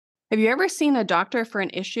Have you ever seen a doctor for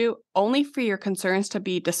an issue only for your concerns to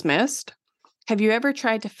be dismissed? Have you ever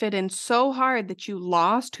tried to fit in so hard that you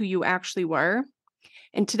lost who you actually were?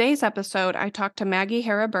 In today's episode, I talked to Maggie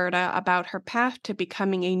Haraburda about her path to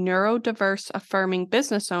becoming a neurodiverse affirming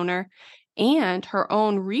business owner and her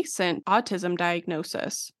own recent autism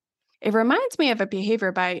diagnosis. It reminds me of a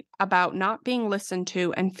behavior bite about not being listened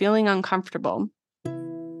to and feeling uncomfortable.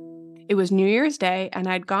 It was New Year's Day, and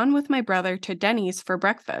I'd gone with my brother to Denny's for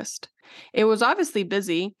breakfast. It was obviously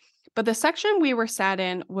busy, but the section we were sat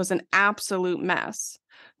in was an absolute mess.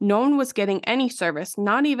 No one was getting any service,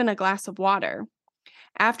 not even a glass of water.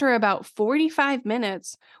 After about 45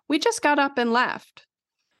 minutes, we just got up and left.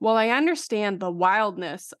 While I understand the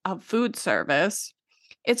wildness of food service,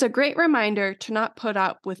 it's a great reminder to not put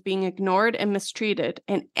up with being ignored and mistreated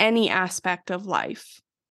in any aspect of life.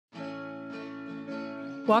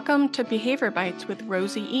 Welcome to Behavior Bites with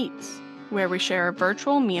Rosie Eats, where we share a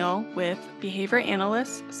virtual meal with behavior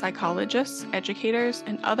analysts, psychologists, educators,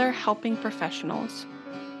 and other helping professionals.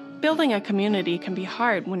 Building a community can be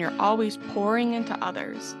hard when you're always pouring into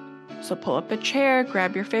others. So pull up a chair,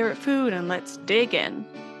 grab your favorite food, and let's dig in.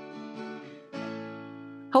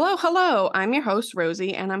 Hello, I'm your host,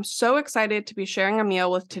 Rosie, and I'm so excited to be sharing a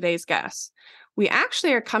meal with today's guests. We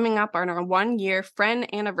actually are coming up on our 1-year friend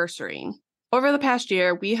anniversary. Over the past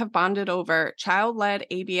year, we have bonded over child-led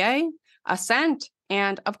ABA, Ascent,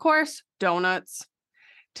 and, of course, donuts.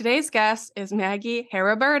 Today's guest is Maggie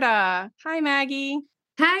Haraburda. Hi, Maggie.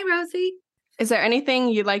 Hi, Rosie. Is there anything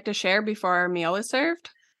you'd like to share before our meal is served?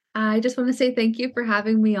 I just want to say thank you for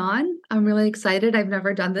having me on. I'm really excited. I've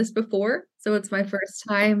never done this before, so it's my first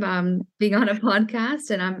time being on a podcast,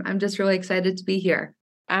 and I'm just really excited to be here.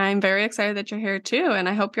 I'm very excited that you're here too, and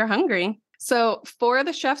I hope you're hungry. So for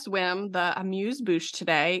the chef's whim, the amuse-bouche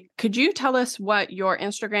today, could you tell us what your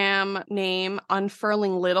Instagram name,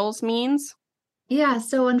 Unfurling Littles, means? Yeah,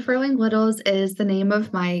 so Unfurling Littles is the name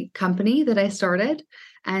of my company that I started,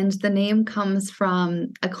 and the name comes from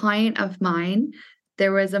a client of mine.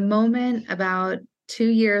 There was a moment about 2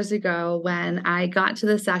 years ago when I got to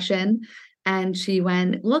the session and she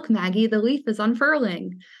went, "Look, Maggie, the leaf is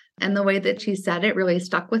unfurling." And the way that she said it really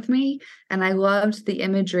stuck with me. And I loved the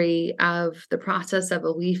imagery of the process of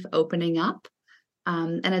a leaf opening up.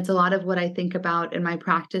 And it's a lot of what I think about in my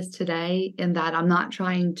practice today, in that I'm not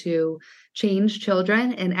trying to change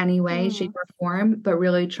children in any way, shape, or form, but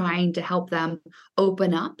really trying to help them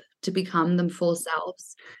open up to become them full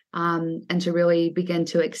selves, and to really begin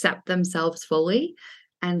to accept themselves fully.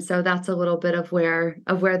 And so that's a little bit of where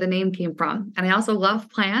the name came from. And I also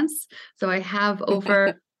love plants. So I have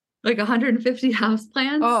over like 150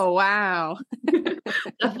 houseplants. Oh, wow.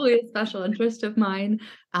 Definitely a special interest of mine.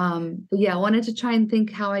 But yeah, I wanted to try and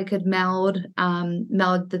think how I could meld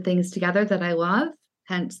the things together that I love,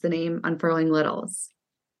 hence the name Unfurling Littles.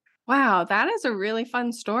 Wow, that is a really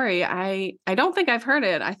fun story. I don't think I've heard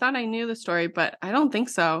it. I thought I knew the story, but I don't think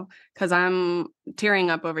so, because I'm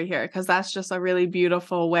tearing up over here, because that's just a really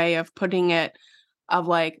beautiful way of putting it, of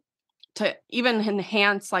like, to even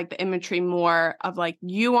enhance like the imagery more of like,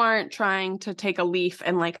 you aren't trying to take a leaf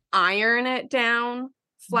and like iron it down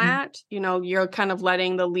flat. Mm-hmm. You're kind of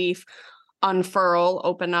letting the leaf unfurl,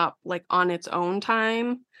 open up like on its own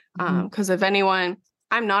time. Because if anyone,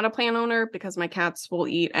 I'm not a plant owner because my cats will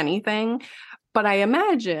eat anything, but I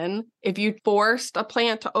imagine if you forced a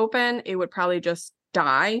plant to open, it would probably just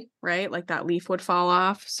die, right? Like that leaf would fall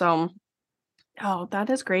off. So, oh, that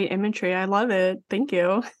is great imagery. I love it. Thank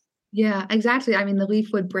you. Yeah, exactly. I mean, the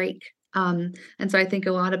leaf would break. And so I think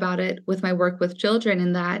a lot about it with my work with children,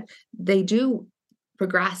 in that they do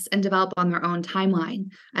progress and develop on their own timeline.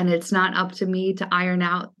 And it's not up to me to iron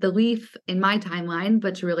out the leaf in my timeline,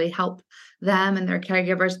 but to really help them and their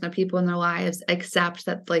caregivers and the people in their lives accept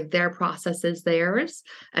that like their process is theirs.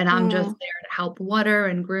 And I'm just there to help water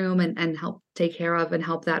and groom and help take care of and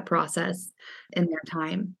help that process in their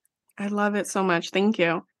time. I love it so much. Thank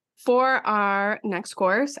you. For our next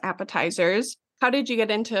course, appetizers, how did you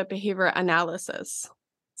get into behavior analysis?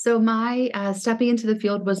 So my stepping into the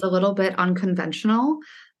field was a little bit unconventional.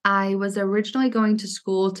 I was originally going to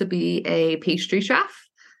school to be a pastry chef.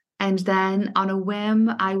 And then on a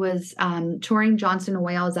whim, I was touring Johnson &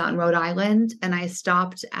 Wales out in Rhode Island. And I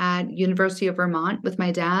stopped at University of Vermont with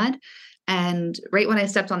my dad. And right when I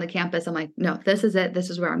stepped on the campus, I'm like, no, this is it.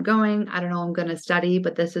 This is where I'm going. I don't know what I'm going to study,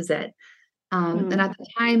 but this is it. And at the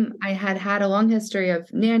time, I had a long history of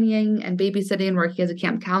nannying and babysitting and working as a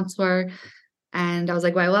camp counselor. And I was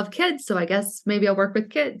like, well, I love kids, so I guess maybe I'll work with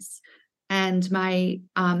kids. And my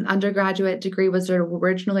undergraduate degree was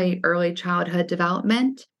originally early childhood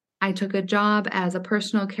development. I took a job as a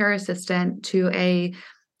personal care assistant to a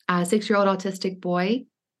a 6-year-old autistic boy.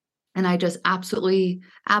 And I just absolutely,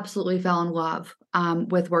 absolutely fell in love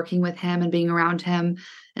with working with him and being around him.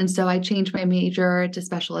 And so I changed my major to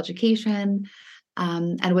special education,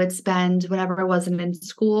 and would spend whenever I wasn't in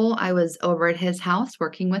school, I was over at his house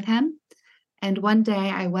working with him. And one day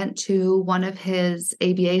I went to one of his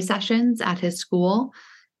ABA sessions at his school,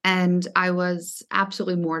 and I was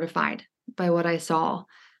absolutely mortified by what I saw.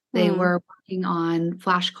 They Mm, were working on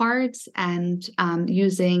flashcards and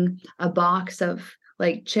using a box of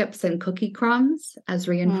like chips and cookie crumbs as mm,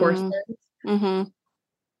 reinforcements. mm-hmm,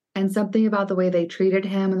 And something about the way they treated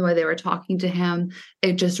him and the way they were talking to him,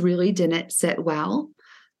 it just really didn't sit well.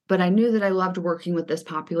 But I knew that I loved working with this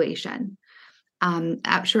population.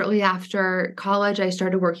 Shortly after college, I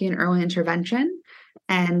started working in early intervention.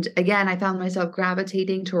 And again, I found myself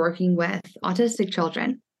gravitating to working with autistic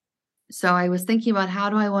children. So I was thinking about how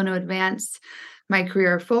do I want to advance my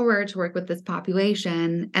career forward to work with this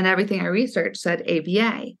population? And everything I researched said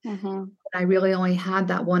ABA. mm-hmm, I really only had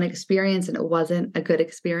that one experience and it wasn't a good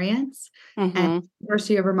experience. And mm-hmm,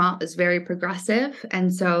 University of Vermont was very progressive.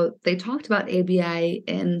 And so they talked about ABA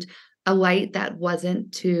in a light that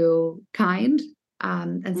wasn't too kind.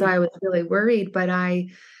 And so I was really worried, but I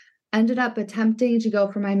ended up attempting to go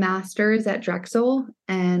for my master's at Drexel.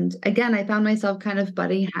 And again, I found myself kind of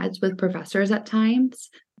butting heads with professors at times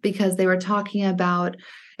because they were talking about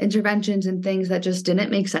interventions and things that just didn't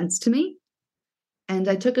make sense to me. And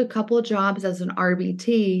I took a couple of jobs as an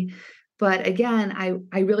RBT, but again,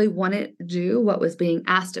 I really wanted to do what was being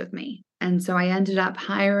asked of me. And so I ended up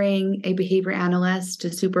hiring a behavior analyst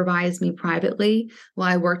to supervise me privately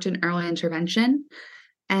while I worked in early intervention.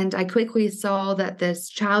 And I quickly saw that this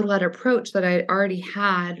child-led approach that I already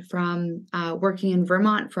had from working in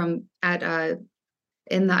Vermont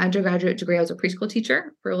in the undergraduate degree, I was a preschool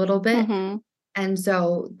teacher for a little bit. mm-hmm, And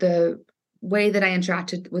so the way that I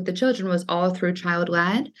interacted with the children was all through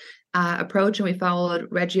child-led approach. And we followed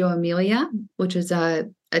Reggio Emilia, which is a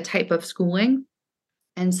type of schooling.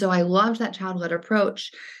 And so I loved that child-led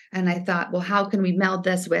approach. And I thought, well, how can we meld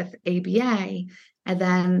this with ABA? And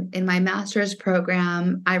then in my master's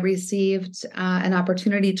program, I received an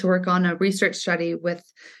opportunity to work on a research study with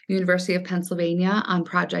University of Pennsylvania on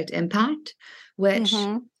Project Impact, which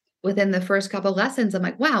mm-hmm. within the first couple of lessons, I'm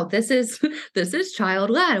like, wow, this is this is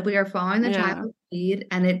child-led. We are following the Yeah. child's lead,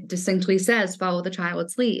 and it distinctly says follow the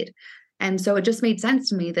child's lead. And so it just made sense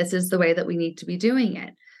to me. This is the way that we need to be doing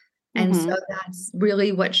it. And so Mm-hmm. that's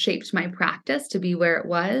really what shaped my practice to be where it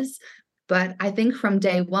was. But I think from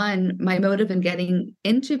day one, my motive in getting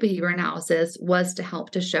into behavior analysis was to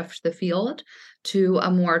help to shift the field to a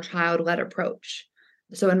more child-led approach.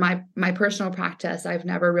 So in my personal practice, I've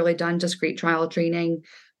never really done discrete child training.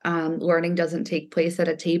 Learning doesn't take place at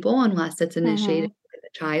a table unless it's Mm-hmm. initiated by the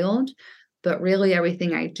child. But really,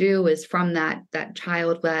 everything I do is from that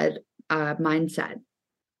child-led mindset.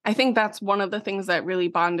 I think that's one of the things that really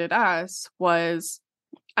bonded us was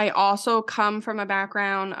I also come from a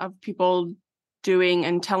background of people doing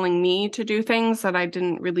and telling me to do things that I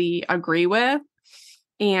didn't really agree with.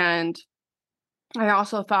 And I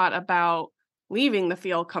also thought about leaving the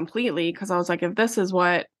field completely because I was like, if this is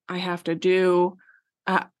what I have to do,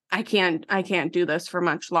 I can't do this for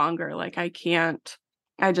much longer. Like I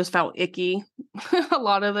just felt icky a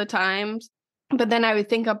lot of the times. But then I would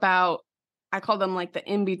think about, I call them like the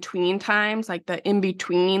in-between times, like the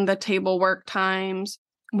in-between the table work times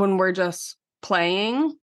when we're just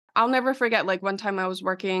playing. I'll never forget, like one time I was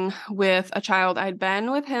working with a child. I'd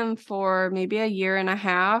been with him for maybe a year and a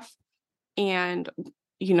half. And,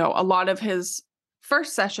 a lot of his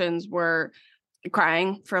first sessions were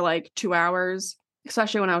crying for like 2 hours,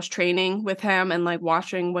 especially when I was training with him and like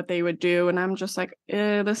watching what they would do. And I'm just like,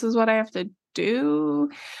 this is what I have to do.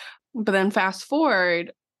 But then fast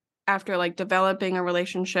forward after like developing a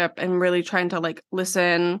relationship and really trying to like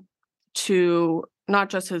listen to not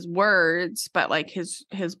just his words, but like his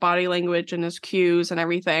body language and his cues and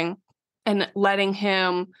everything, and letting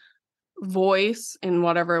him voice in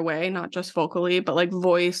whatever way, not just vocally, but like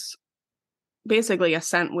voice basically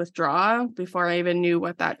assent withdraw before I even knew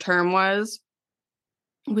what that term was.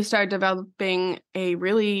 We started developing a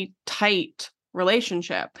really tight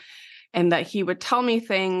relationship, and that he would tell me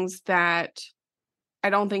things that I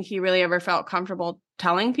don't think he really ever felt comfortable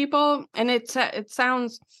telling people. And it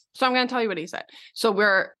sounds, so I'm going to tell you what he said. So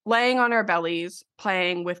we're laying on our bellies,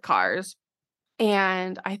 playing with cars.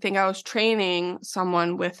 And I think I was training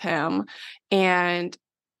someone with him, and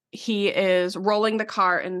he is rolling the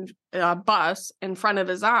car in a bus in front of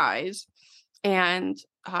his eyes. And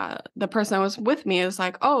the person that was with me is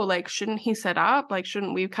like, oh, like, shouldn't he sit up? Like,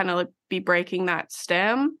 shouldn't we kind of like be breaking that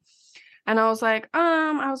stem? And I was like,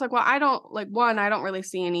 well, I don't really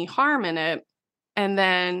see any harm in it. And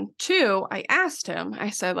then two, I asked him,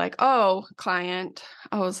 I said like, oh, client,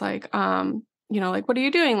 I was like, like, what are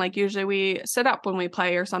you doing? Like, usually we sit up when we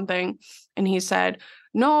play or something. And he said,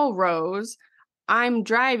 no, Rose, I'm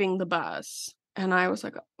driving the bus. And I was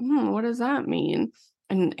like, what does that mean?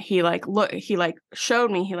 And he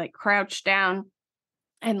showed me, he like crouched down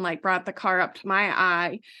and like brought the car up to my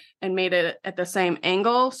eye and made it at the same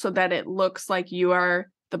angle so that it looks like you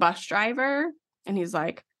are the bus driver. And he's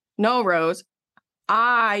like, no, Rose,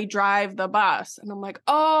 I drive the bus. And I'm like,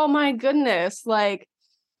 oh my goodness, like,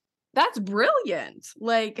 that's brilliant.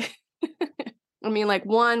 Like, I mean, like,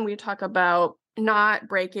 one, we talk about not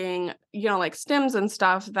breaking, like stems and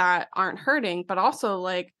stuff that aren't hurting, but also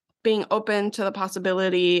like being open to the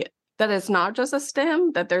possibility that it's not just a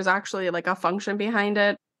stem, that there's actually like a function behind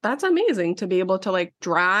it. That's amazing to be able to like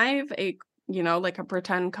drive like a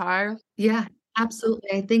pretend car. Yeah,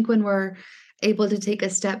 absolutely. I think when we're able to take a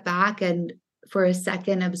step back and for a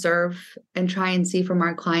second observe and try and see from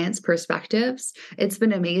our clients' perspectives, it's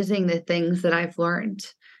been amazing the things that I've learned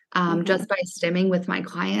just by stimming with my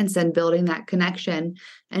clients and building that connection.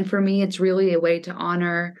 And for me, it's really a way to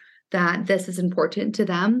honor that this is important to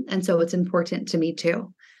them. And so it's important to me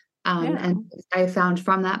too. And I found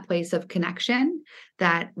from that place of connection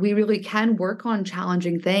that we really can work on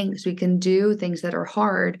challenging things. We can do things that are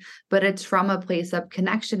hard, but it's from a place of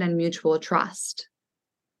connection and mutual trust.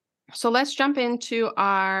 So let's jump into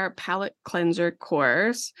our palate cleanser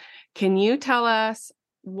course. Can you tell us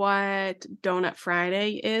what Donut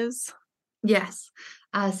Friday is? Yes.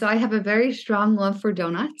 So I have a very strong love for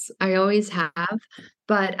donuts. I always have.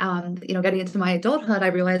 But, getting into my adulthood, I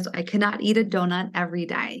realized I cannot eat a donut every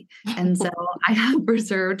day. And so I have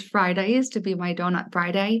reserved Fridays to be my Donut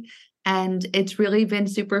Friday. And it's really been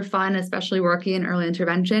super fun, especially working in early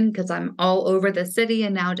intervention because I'm all over the city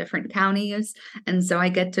and now different counties. And so I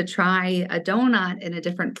get to try a donut in a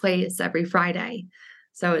different place every Friday.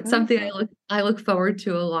 So it's something I look forward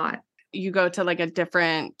to a lot. You go to like a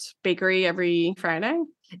different bakery every Friday?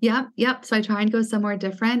 Yep. So I try and go somewhere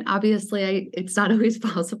different. Obviously, it's not always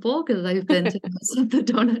possible because I've been to most of the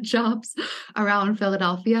donut shops around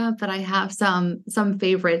Philadelphia, but I have some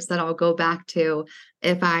favorites that I'll go back to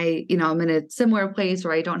if I'm in a similar place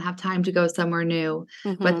where I don't have time to go somewhere new.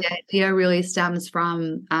 But the idea really stems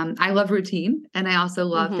from I love routine, and I also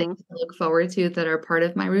love things to look forward to that are part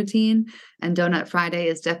of my routine. And Donut Friday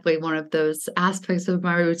is definitely one of those aspects of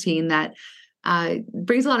my routine that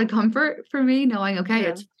brings a lot of comfort for me knowing, okay,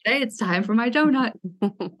 it's Friday, it's time for my donut.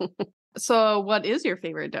 So what is your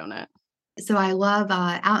favorite donut? So I love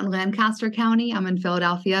out in Lancaster County. I'm in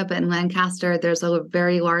Philadelphia, but in Lancaster, there's a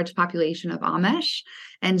very large population of Amish,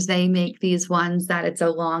 and they make these ones that it's a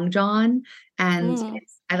long john. And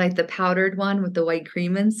I like the powdered one with the white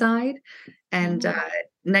cream inside. And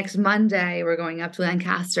next Monday, we're going up to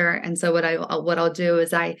Lancaster. And so what I'll do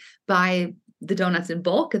is I buy the donuts in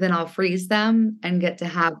bulk, and then I'll freeze them and get to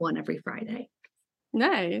have one every Friday.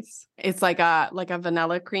 Nice. It's like a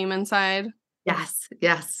vanilla cream inside. Yes.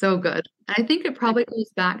 So good. I think it probably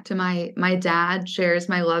goes back to my dad shares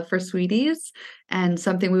my love for sweeties, and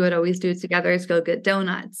something we would always do together is go get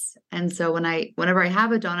donuts. And so whenever I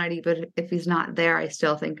have a donut, even if he's not there, I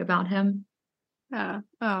still think about him. Yeah.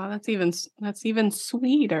 Oh, that's even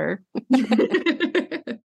sweeter.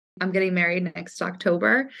 I'm getting married next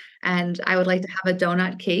October, and I would like to have a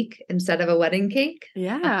donut cake instead of a wedding cake.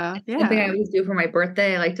 Yeah. Something I always do for my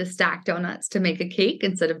birthday. I like to stack donuts to make a cake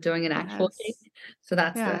instead of doing an actual cake. So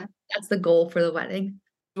that's the goal for the wedding.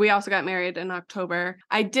 We also got married in October.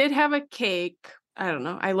 I did have a cake. I don't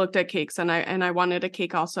know. I looked at cakes and I wanted a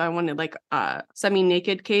cake also. I wanted like a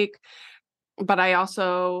semi-naked cake. But I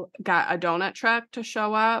also got a donut truck to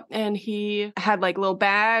show up, and he had like little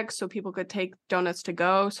bags so people could take donuts to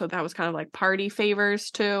go. So that was kind of like party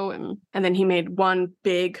favors too. And then he made one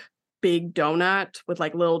big donut with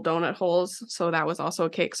like little donut holes. So that was also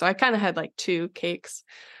a cake. So I kind of had like two cakes.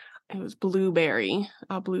 It was a blueberry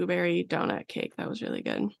donut cake. That was really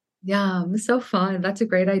good. Yeah, so fun. That's a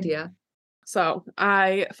great idea. So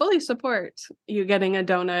I fully support you getting a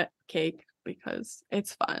donut cake because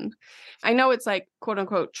it's fun. I know it's like quote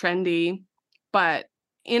unquote trendy, but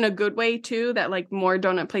in a good way too, that like more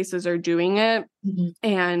donut places are doing it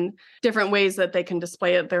and different ways that they can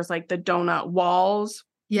display it. There's like the donut walls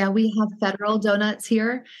Yeah, we have Federal Donuts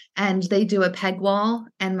here, and they do a peg wall.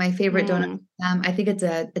 And my favorite donut, Mm, I think it's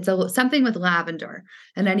a something with lavender.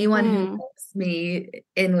 And anyone who mm, knows me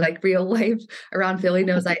in like real life around Philly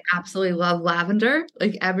knows I absolutely love lavender.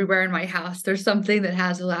 Like everywhere in my house, there's something that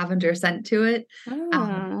has a lavender scent to it.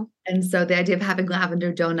 mm. And so the idea of having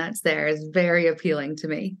lavender donuts there is very appealing to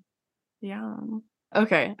me. Yeah.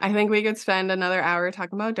 Okay, I think we could spend another hour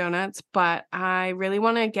talking about donuts, but I really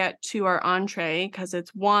want to get to our entree because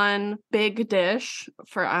it's one big dish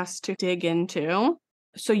for us to dig into.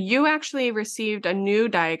 So, you actually received a new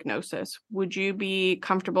diagnosis. Would you be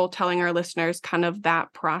comfortable telling our listeners kind of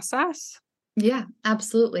that process? Yeah,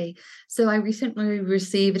 absolutely. So I recently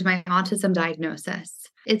received my autism diagnosis.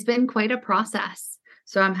 It's been quite a process.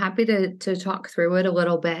 So I'm happy to talk through it a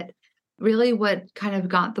little bit. Really, what kind of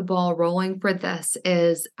got the ball rolling for this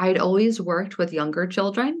is I'd always worked with younger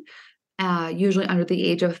children, usually under the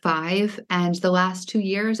age of 5. And the last 2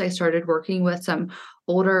 years, I started working with some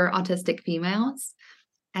older autistic females.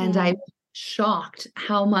 And I Mm, was shocked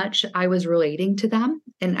how much I was relating to them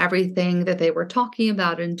in everything that they were talking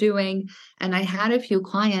about and doing. And I had a few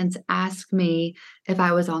clients ask me if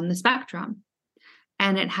I was on the spectrum.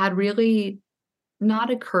 And it had really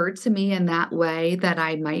not occurred to me in that way that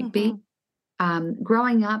I might be. mhm,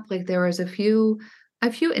 Growing up, like there was a few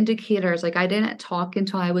indicators. Like I didn't talk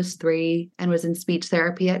until I was 3 and was in speech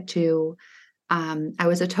therapy at 2. I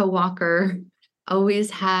was a toe walker, always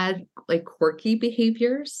had like quirky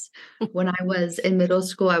behaviors. When I was in middle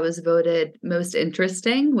school, I was voted most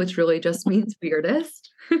interesting, which really just means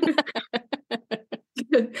weirdest.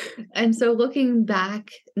 And so looking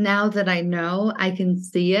back, now that I know, I can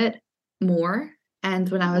see it more. And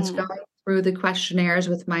when I was mm, going through the questionnaires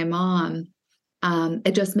with my mom,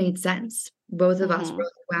 it just made sense. Both of us were mhm,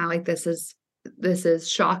 like, wow, like this is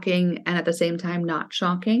shocking and at the same time not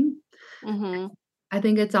shocking. mhm, I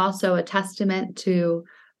think it's also a testament to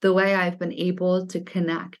the way I've been able to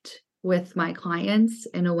connect with my clients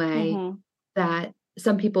in a way mhm, that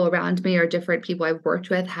some people around me or different people I've worked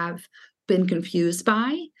with have been confused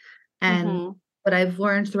by. And mhm, what I've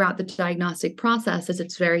learned throughout the diagnostic process is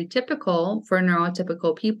it's very typical for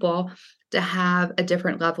neurotypical people to have a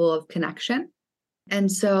different level of connection.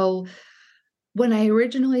 And so when I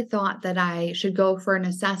originally thought that I should go for an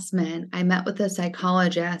assessment, I met with a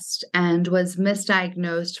psychologist and was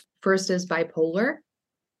misdiagnosed first as bipolar,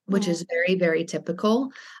 which mm, is very, very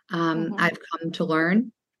typical. mhm, I've come to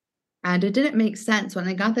learn. And it didn't make sense when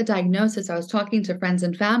I got the diagnosis. I was talking to friends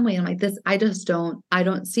and family, and like this, I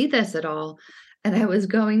don't see this at all. And I was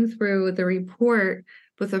going through the report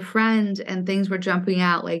with a friend, and things were jumping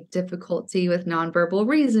out like difficulty with nonverbal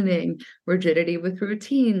reasoning, rigidity with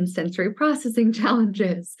routine, sensory processing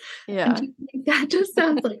challenges. And yeah, she's like, that just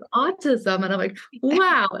sounds like autism. And I'm like,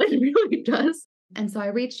 wow, it really does. And so I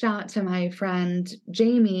reached out to my friend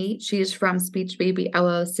Jamie. She's from Speech Baby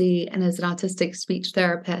LLC and is an autistic speech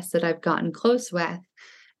therapist that I've gotten close with.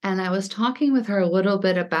 And I was talking with her a little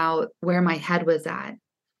bit about where my head was at.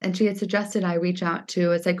 And she had suggested I reach out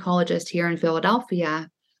to a psychologist here in Philadelphia.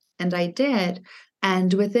 And I did.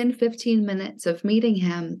 And within 15 minutes of meeting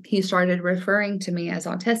him, he started referring to me as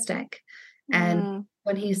autistic. And mm,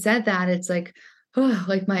 when he said that, it's like, oh,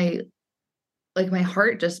 like my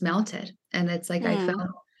heart just melted. And it's like I mm, felt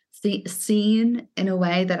seen in a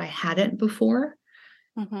way that I hadn't before.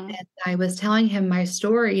 mhm, And I was telling him my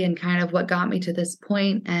story and kind of what got me to this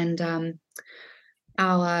point. And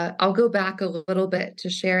I'll go back a little bit to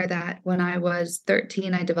share that when I was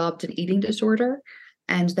 13, I developed an eating disorder.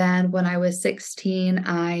 And then when I was 16,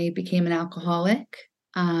 I became an alcoholic.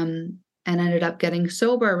 And ended up getting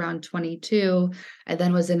sober around 22. I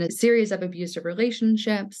then was in a series of abusive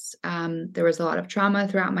relationships. There was a lot of trauma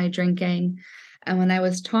throughout my drinking. And when I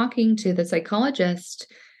was talking to the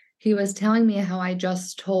psychologist, he was telling me how I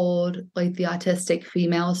just told like the autistic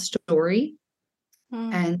female story.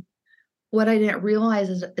 mm, And what I didn't realize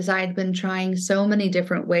is I had been trying so many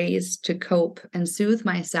different ways to cope and soothe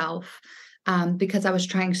myself, because I was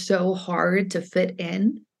trying so hard to fit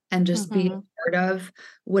in and just be mhm, a part of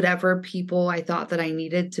whatever people I thought that I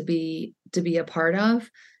needed to be a part of.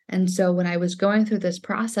 And so when I was going through this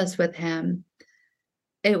process with him,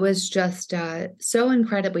 it was just so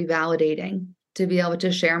incredibly validating to be able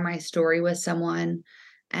to share my story with someone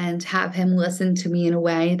and have him listen to me in a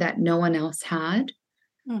way that no one else had,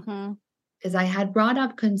 mhm, because I had brought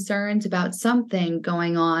up concerns about something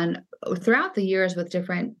going on throughout the years with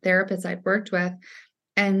different therapists I've worked with,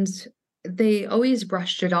 and they always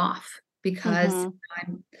brushed it off because mhm,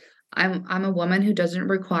 I'm I'm a woman who doesn't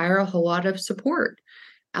require a whole lot of support.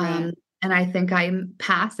 right, Um, and I think I'm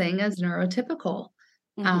passing as neurotypical.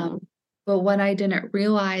 Um, mhm, But what I didn't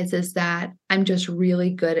realize is that I'm just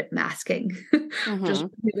really good at masking, just Mhm.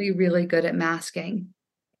 really, really good at masking.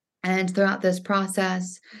 And throughout this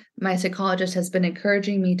process, my psychologist has been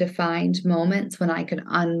encouraging me to find moments when I can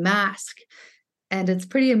unmask. And it's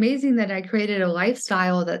pretty amazing that I created a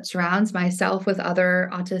lifestyle that surrounds myself with other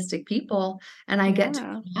autistic people, and I get to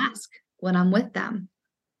Yeah. mask when I'm with them.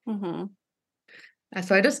 Mhm.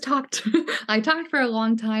 So I just talked I talked for a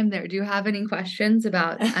long time there. Do you have any questions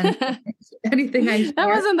about anything I That shared?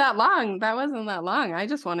 wasn't that long. That wasn't that long. I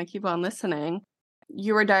just wanna keep on listening.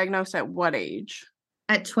 You were diagnosed at what age?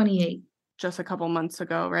 At 28. Just a couple months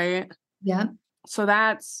ago, right? Yeah. So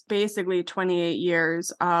that's basically 28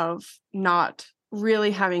 years of not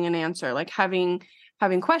really having an answer, like having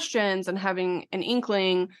questions and having an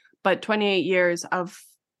inkling, but 28 years of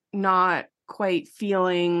not quite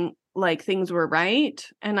feeling like things were right.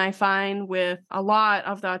 And I find with a lot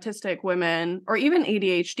of the autistic women or even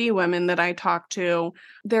ADHD women that I talk to,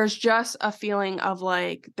 there's just a feeling of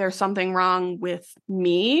like there's something wrong with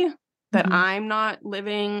me, that Mhm. I'm not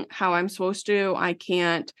living how I'm supposed to. I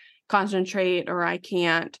can't concentrate, or I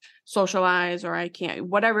can't socialize, or I can't,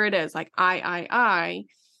 whatever it is, like I,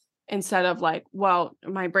 instead of like, well,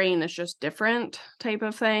 my brain is just different type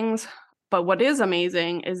of things. But what is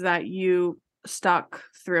amazing is that you stuck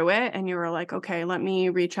through it and you were like, okay, let me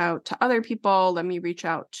reach out to other people. Let me reach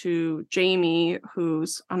out to Jamie,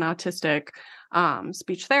 who's an autistic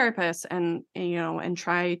speech therapist, and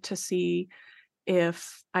try to see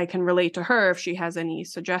if I can relate to her, if she has any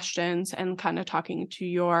suggestions, and kind of talking to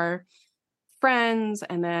your friends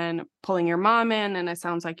and then pulling your mom in. And it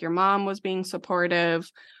sounds like your mom was being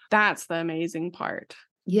supportive. That's the amazing part.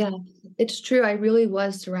 Yeah, it's true. I really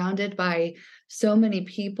was surrounded by so many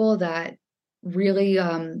people that really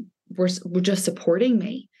were just supporting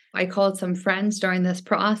me. I called some friends during this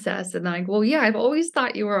process and they're like, well, yeah, I've always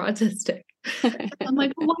thought you were autistic. I'm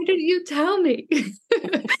like, well, why didn't you tell me?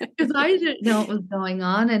 Because I didn't know what was going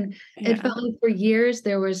on. And it Yeah. felt like for years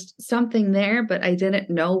there was something there, but I didn't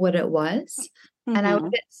know what it was. And I would Hmm.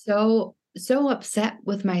 get so upset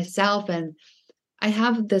with myself. And I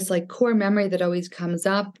have this like core memory that always comes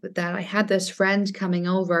up that I had this friend coming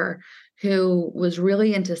over who was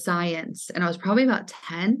really into science, and I was probably about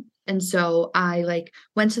 10. And so I like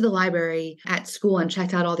went to the library at school and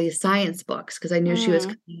checked out all these science books because I knew she was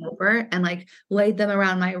Mm, coming over, and like laid them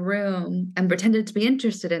around my room and pretended to be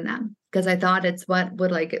interested in them because I thought it's what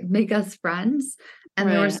would like make us friends. And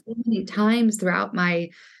there were right. so many times throughout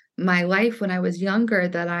my life when I was younger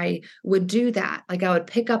that I would do that. Like I would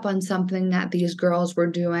pick up on something that these girls were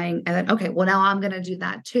doing and then, okay, well, now I'm going to do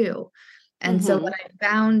that too. And so Hmm. what I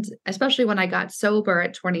found, especially when I got sober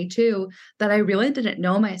at 22, that I really didn't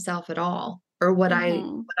know myself at all or Hmm. what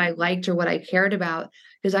I liked or what I cared about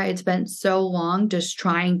because I had spent so long just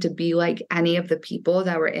trying to be like any of the people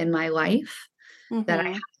that were in my life that I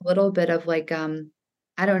Hmm. had a little bit of like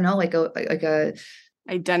I don't know, like a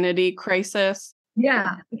Identity crisis.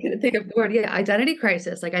 yeah, I couldn't think of the word. Yeah, identity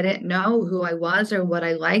crisis. Like I didn't know who I was or what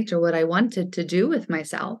I liked or what I wanted to do with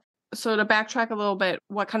myself. So to backtrack a little bit,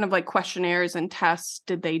 what kind of like questionnaires and tests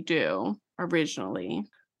did they do originally?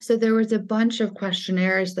 So there was a bunch of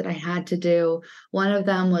questionnaires that I had to do. One of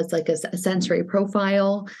them was like a sensory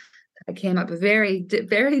profile. I came up with very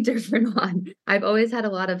different one. I've always had a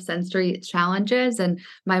lot of sensory challenges, and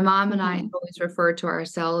my mom and I Hmm. always refer to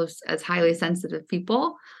ourselves as highly sensitive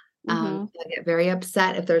people. Hmm. I get very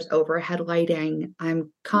upset if there's overhead lighting. I'm Hmm.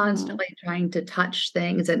 constantly trying to touch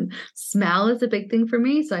things, and smell is a big thing for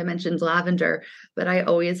me. So I mentioned lavender, but I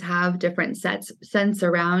always have different scents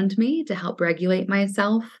around me to help regulate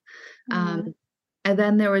myself. Um, Hmm. and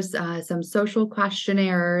then there was some social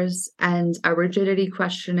questionnaires and a rigidity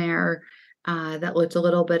questionnaire that looked a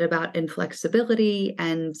little bit about inflexibility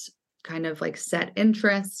and kind of like set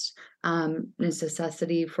interests,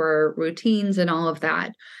 necessity for routines and all of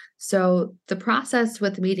that. So the process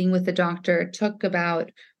with meeting with the doctor took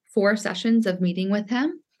about 4 sessions of meeting with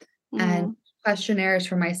him and Hmm. questionnaires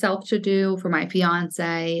for myself to do, for my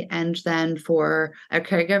fiance, and then for a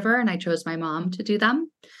caregiver. And I chose my mom to do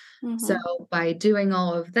them. So Hmm. by doing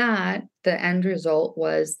all of that, the end result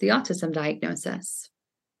was the autism diagnosis.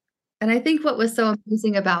 And I think what was so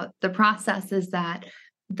amazing about the process is that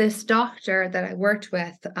this doctor that I worked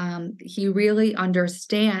with, he really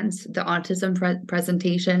understands the autism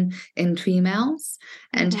presentation in females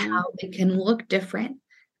and Hmm. how it can look different.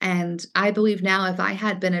 And I believe now, if I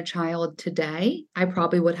had been a child today, I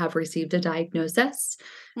probably would have received a diagnosis,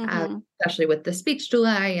 uh, Hmm. especially with the speech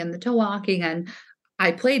delay and the toe walking. And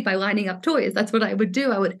I played by lining up toys. That's what I would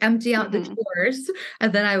do. I would empty out the drawers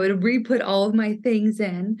and then I would re-put all of my things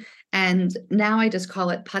in. And now I just call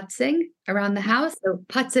it putzing around the house. So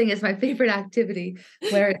putzing is my favorite activity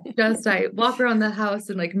where it's just I walk around the house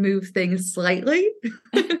and like move things slightly.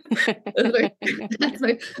 The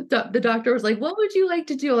doctor was like, what would you like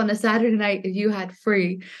to do on a Saturday night if you had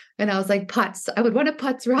free? And I was like, putz. I would want to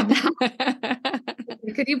putz around the house.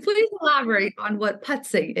 Could you please elaborate on what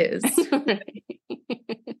putzing is?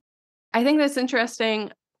 I think that's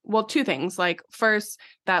interesting. Well, two things. Like first,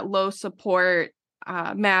 that low support,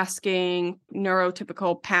 masking,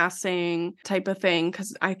 neurotypical passing type of thing,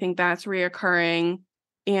 because I think that's reoccurring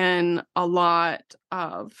in a lot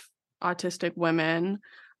of autistic women.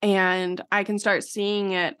 And I can start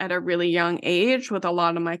seeing it at a really young age with a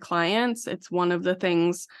lot of my clients. It's one of the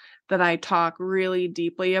things that I talk really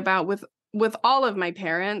deeply about with all of my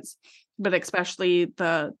parents, but especially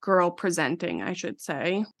the girl presenting, I should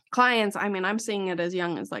say. Clients, I mean, I'm seeing it as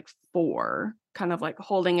young as like 4, kind of like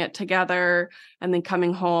holding it together and then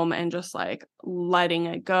coming home and just like letting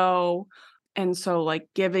it go. And so like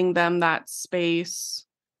giving them that space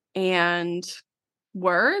and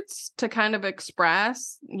words to kind of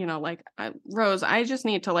express, like, Rose, I just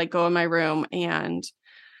need to like go in my room and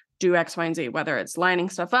do X, Y, and Z, whether it's lining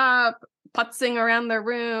stuff up, putzing around their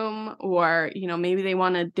room, or, maybe they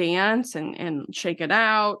want to dance and shake it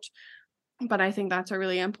out. But I think that's a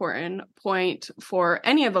really important point for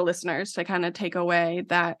any of the listeners to kind of take away,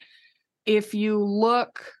 that if you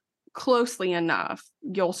look closely enough,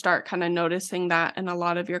 you'll start kind of noticing that in a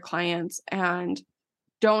lot of your clients, and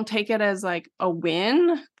don't take it as like a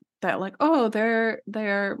win that like, oh,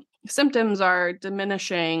 their symptoms are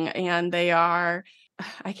diminishing and they are,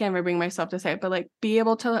 I can't ever bring myself to say it, but like be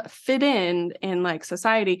able to fit in like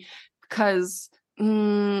society, because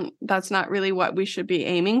that's not really what we should be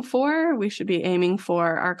aiming for. We should be aiming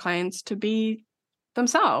for our clients to be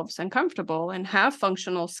themselves and comfortable and have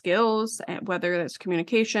functional skills, whether that's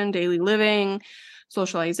communication, daily living,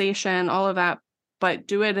 socialization, all of that, but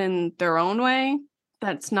do it in their own way.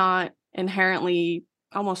 That's not inherently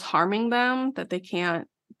almost harming them, that they can't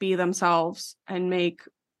be themselves and make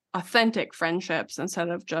authentic friendships instead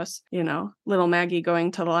of just, little Maggie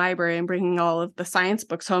going to the library and bringing all of the science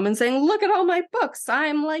books home and saying, look at all my books.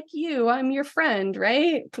 I'm like you. I'm your friend,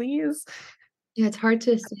 right? Please. Yeah, it's hard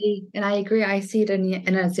to see. And I agree. I see it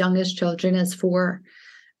in as young as children as 4.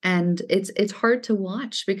 And it's hard to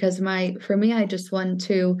watch because for me, I just want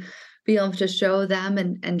to be able to show them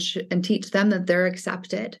and teach them that they're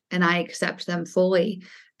accepted and I accept them fully.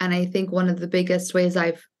 And I think one of the biggest ways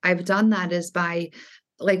I've done that is by,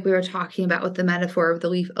 like we were talking about with the metaphor of the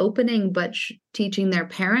leaf opening, but teaching their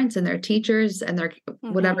parents and their teachers and their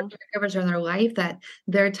whatever caregivers are in their life that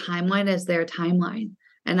their timeline is their timeline.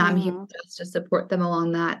 And I'm here just to support them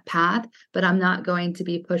along that path, but I'm not going to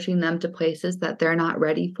be pushing them to places that they're not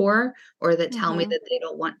ready for or that tell me that they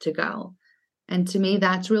don't want to go. And to me,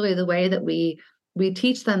 that's really the way that we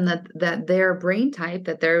teach them that their brain type,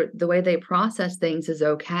 that the way they process things is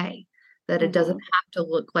okay. That it doesn't have to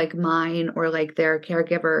look like mine or like their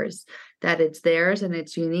caregivers, that it's theirs and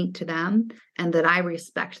it's unique to them, and that I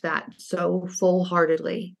respect that so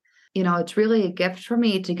full-heartedly. It's really a gift for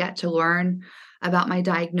me to get to learn about my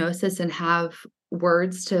diagnosis and have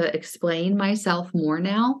words to explain myself more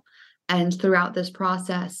now. And throughout this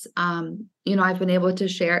process, I've been able to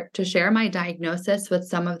share my diagnosis with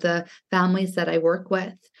some of the families that I work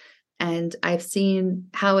with. And I've seen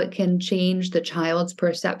how it can change the child's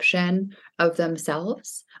perception of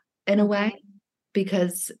themselves in a way,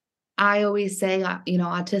 because I always say,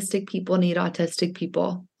 autistic people need autistic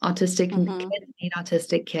people. Autistic kids need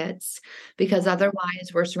autistic kids, because otherwise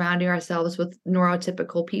we're surrounding ourselves with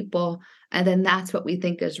neurotypical people. And then that's what we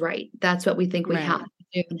think is right. That's what we think we have to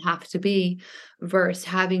do and have to be, versus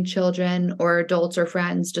having children or adults or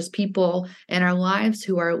friends, just people in our lives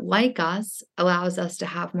who are like us, allows us to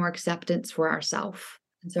have more acceptance for ourselves.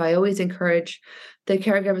 And so I always encourage the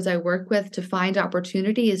caregivers I work with to find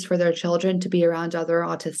opportunities for their children to be around other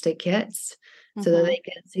autistic kids, so that they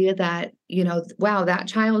can see that, wow, that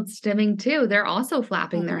child's stimming too. They're also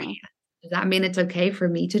flapping their hands. Does that mean it's okay for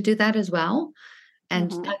me to do that as well? And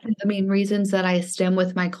that's the main reasons that I stim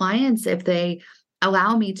with my clients, if they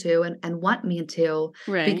allow me to and want me to.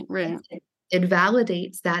 Right. It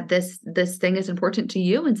validates that this thing is important to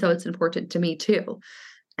you, and so it's important to me too.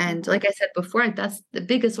 And like I said before, that's the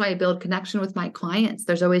biggest way I build connection with my clients.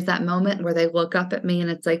 There's always that moment where they look up at me and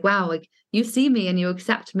it's like, wow, like you see me and you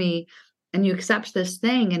accept me and you accept this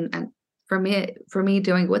thing. And for me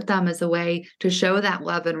doing with them is a way to show that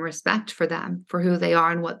love and respect for them, for who they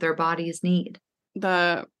are and what their bodies need.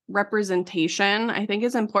 The representation, I think,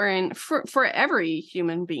 is important for every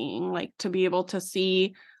human being, like to be able to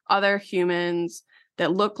see other humans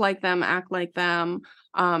that look like them, act like them.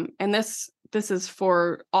 And this is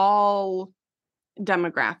for all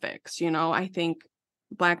demographics. I think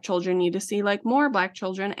Black children need to see like more Black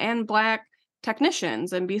children and Black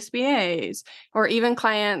technicians and BSBAs, or even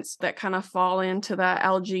clients that kind of fall into the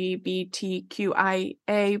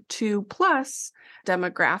LGBTQIA2 plus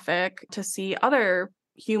demographic, to see other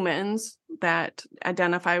humans that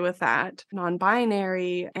identify with that,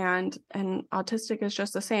 non-binary, and autistic is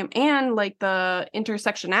just the same, and like the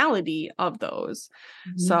intersectionality of those.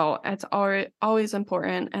 So it's always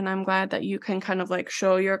important, and I'm glad that you can kind of like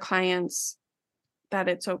show your clients that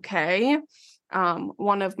it's okay.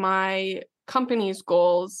 One of my company's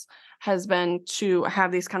goals has been to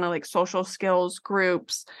have these kind of like social skills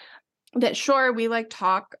groups that, sure, we like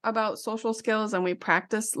talk about social skills and we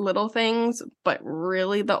practice little things, but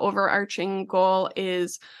really the overarching goal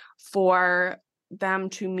is for them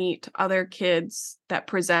to meet other kids that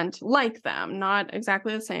present like them, not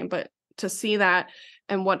exactly the same, but to see that.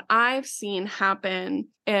 And what I've seen happen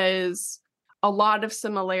is a lot of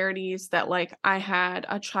similarities, that like I had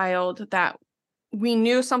a child that we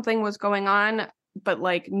knew something was going on, but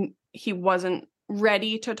like he wasn't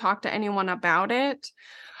ready to talk to anyone about it.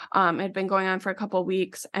 It had been going on for a couple of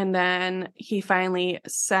weeks, and then he finally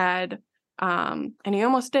said, and he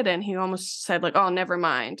almost didn't. He almost said like, "Oh, never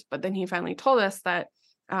mind." But then he finally told us that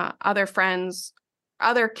other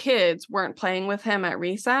kids weren't playing with him at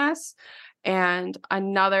recess, and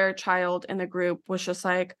another child in the group was just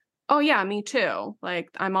like, "Oh yeah, me too. Like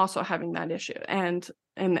I'm also having that issue." And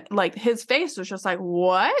like his face was just like,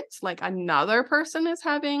 "What? Like another person is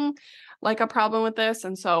having like a problem with this?"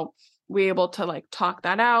 And so we were able to like talk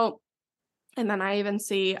that out. And then I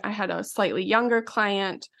had a slightly younger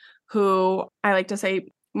client who, I like to say,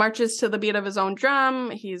 marches to the beat of his own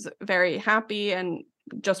drum. He's very happy and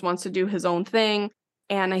just wants to do his own thing.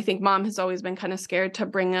 And I think mom has always been kind of scared to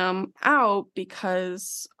bring him out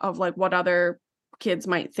because of like what other kids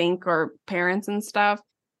might think, or parents and stuff.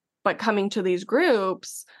 But coming to these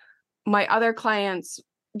groups, my other clients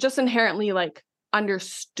just inherently like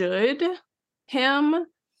understood him,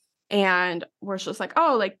 and we're just like,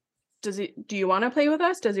 "Oh, like, do you want to play with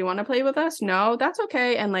us? Does he want to play with us? No, that's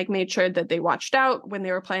okay." And like made sure that they watched out when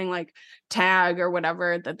they were playing like tag or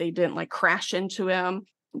whatever, that they didn't like crash into him.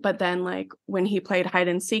 But then like when he played hide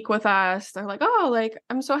and seek with us, they're like, "Oh, like,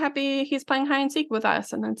 I'm so happy he's playing hide and seek with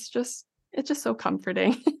us." And it's just so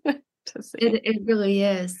comforting to see. It really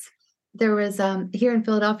is. There was here in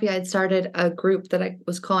Philadelphia, I'd started a group that I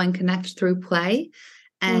was calling Connect Through Play.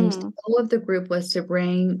 And the goal of the group was to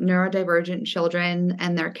bring neurodivergent children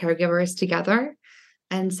and their caregivers together.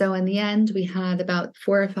 And so in the end, we had about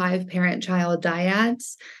 4 or 5 parent-child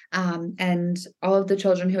dyads, and all of the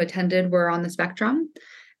children who attended were on the spectrum.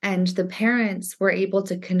 And the parents were able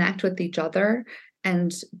to connect with each other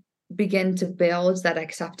and begin to build that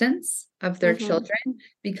acceptance of their children,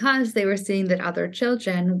 because they were seeing that other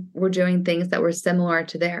children were doing things that were similar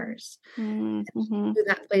to theirs. Through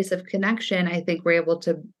that place of connection, I think we're able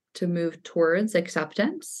to move towards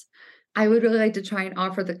acceptance. I would really like to try and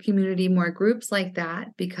offer the community more groups like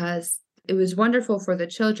that, because it was wonderful for the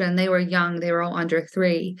children. They were young, they were all under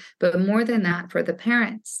 3, but more than that, for the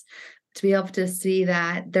parents to be able to see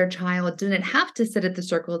that their child didn't have to sit at the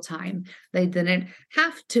circle time. They didn't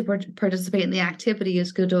have to participate in the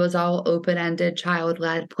activities, because it was all open-ended,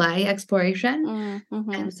 child-led play exploration.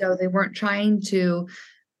 And so they weren't trying to,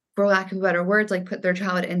 for lack of better words, like put their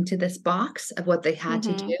child into this box of what they had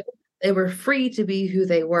to do. They were free to be who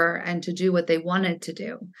they were and to do what they wanted to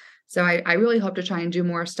do. So I really hope to try and do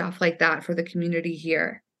more stuff like that for the community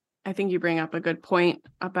here. I think you bring up a good point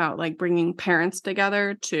about like bringing parents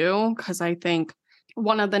together too, because I think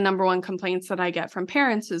one of the number one complaints that I get from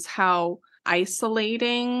parents is how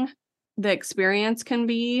isolating the experience can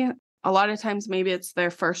be. A lot of times, maybe it's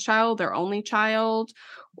their first child, their only child,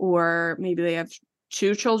 or maybe they have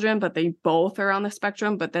 2 children, but they both are on the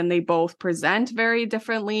spectrum, but then they both present very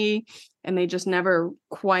differently and they just never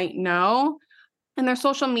quite know. And there's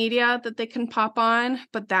social media that they can pop on,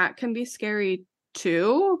 but that can be scary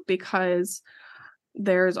too, because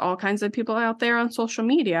there's all kinds of people out there on social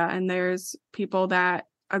media, and there's people that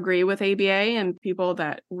agree with ABA and people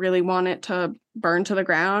that really want it to burn to the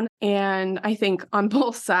ground. And I think on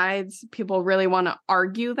both sides, people really want to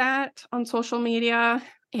argue that on social media,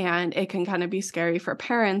 and it can kind of be scary for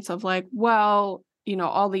parents of like, well,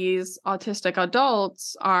 all these autistic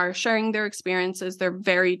adults are sharing their experiences, their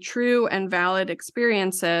very true and valid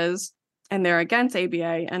experiences. and they're against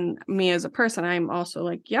ABA. And me as a person, I'm also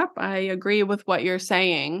like, yep, I agree with what you're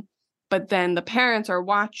saying. But then the parents are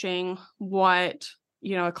watching what,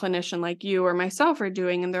 a clinician like you or myself are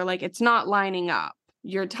doing. And they're like, it's not lining up.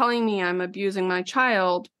 You're telling me I'm abusing my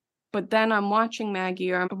child, but then I'm watching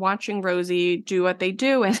Maggie or I'm watching Rosie do what they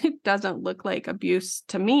do. And it doesn't look like abuse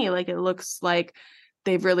to me. Like it looks like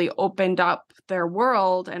they've really opened up their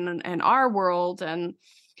world and our world. And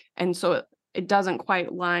so it doesn't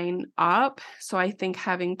quite line up. So I think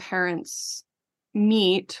having parents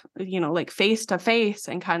meet, like face to face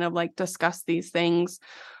and kind of like discuss these things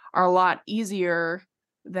are a lot easier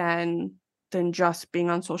than just being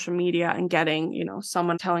on social media and getting,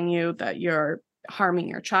 someone telling you that you're harming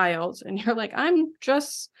your child. And you're like, I'm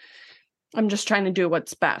just trying to do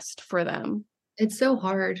what's best for them. It's so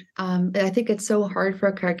hard. I think it's so hard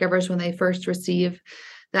for caregivers when they first receive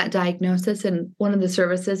that diagnosis. And one of the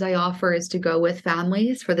services I offer is to go with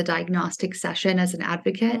families for the diagnostic session as an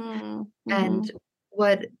advocate. Mm-hmm. And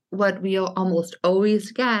what we almost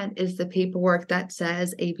always get is the paperwork that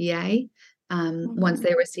says ABA once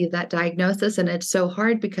they receive that diagnosis. And it's so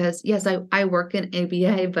hard because, yes, I work in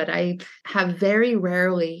ABA, but I have very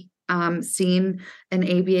rarely seen an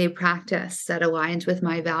ABA practice that aligns with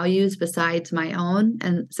my values besides my own.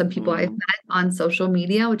 And some people I've met on social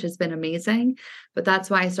media, which has been amazing. But that's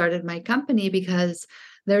why I started my company, because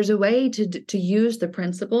there's a way to use the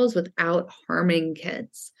principles without harming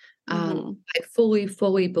kids. I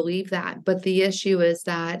fully believe that. But the issue is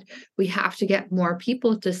that we have to get more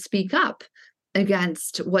people to speak up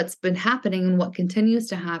against what's been happening and what continues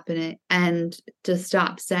to happen, and to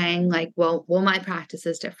stop saying like, well, my practice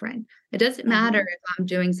is different. It doesn't matter if I'm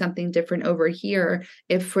doing something different over here,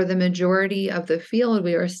 if for the majority of the field,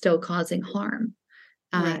 we are still causing harm.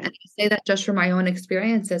 And I say that just from my own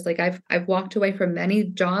experiences. Like I've walked away from many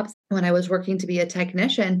jobs when I was working to be a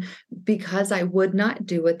technician because I would not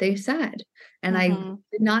do what they said. And I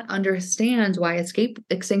did not understand why escape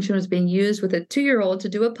extinction was being used with a 2-year-old to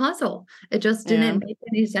do a puzzle. It just didn't make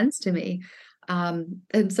any sense to me.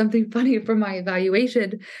 And something funny from my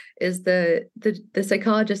evaluation is the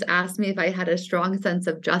psychologist asked me if I had a strong sense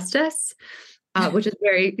of justice. Which is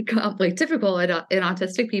very like typical in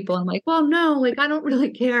autistic people. I'm like, well, no, like I don't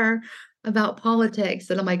really care about politics.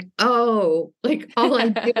 And I'm like, oh, like all I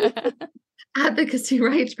do is advocacy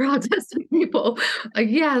rights for autistic people. Like,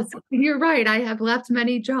 yes, you're right. I have left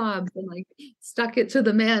many jobs and like stuck it to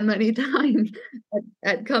the man many times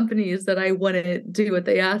at companies that I wouldn't do what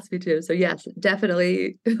they asked me to. So yes,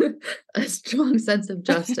 definitely a strong sense of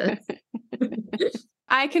justice.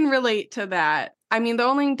 I can relate to that. I mean, the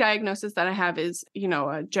only diagnosis that I have is,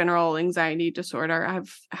 a general anxiety disorder.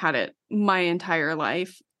 I've had it my entire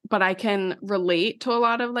life, but I can relate to a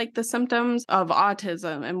lot of like the symptoms of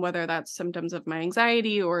autism, and whether that's symptoms of my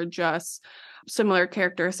anxiety or just similar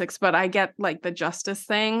characteristics. But I get like the justice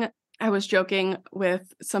thing. I was joking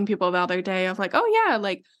with some people the other day of like, oh yeah,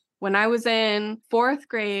 like when I was in 4th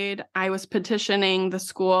grade, I was petitioning the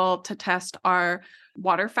school to test our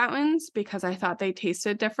water fountains because I thought they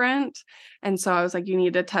tasted different. And so I was like, you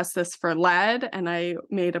need to test this for lead. And I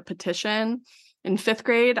made a petition. In 5th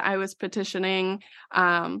grade, I was petitioning.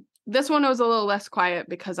 This one was a little less quiet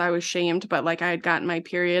because I was shamed, but like I had gotten my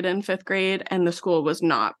period in 5th grade and the school was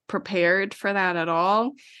not prepared for that at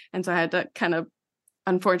all. And so I had to kind of,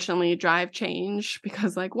 unfortunately, drive change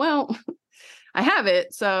because like, well, I have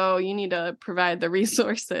it. So you need to provide the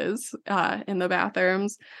resources in the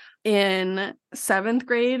bathrooms. In 7th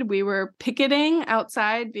grade, we were picketing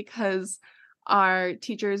outside because our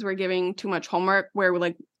teachers were giving too much homework, where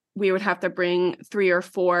like we would have to bring 3 or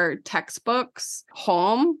 4 textbooks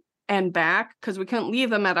home and back because we couldn't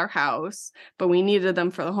leave them at our house, but we needed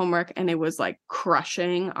them for the homework, and it was like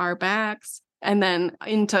crushing our backs. And then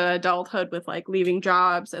into adulthood with like leaving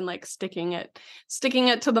jobs and like sticking it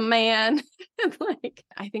to the man. And like,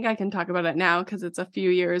 I think I can talk about it now because it's a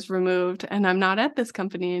few years removed and I'm not at this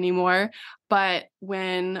company anymore. But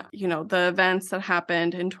when, the events that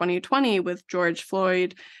happened in 2020 with George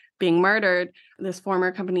Floyd being murdered, this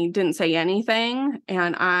former company didn't say anything.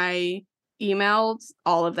 And I emailed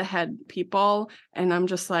all of the head people and I'm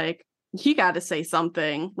just like, you got to say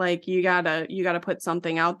something. Like you got to put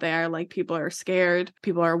something out there. Like people are scared,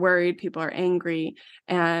 people are worried, people are angry.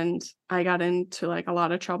 And I got into like a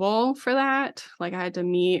lot of trouble for that. Like I had to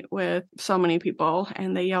meet with so many people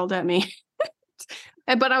and they yelled at me.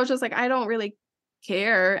 But I was just like, I don't really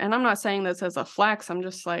care. And I'm not saying this as a flex. I'm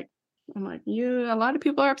like, a lot of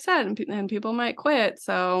people are upset and people might quit.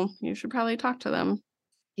 So you should probably talk to them.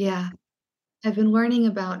 Yeah. I've been learning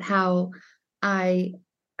about how I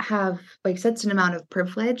have like such an amount of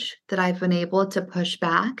privilege that I've been able to push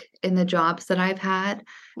back in the jobs that I've had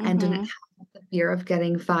and didn't Mm-hmm. have the fear of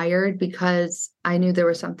getting fired because I knew there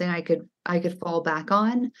was something I could fall back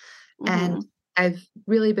on. And Mm-hmm. I've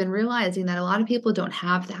really been realizing that a lot of people don't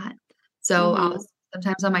have that. So Mm-hmm.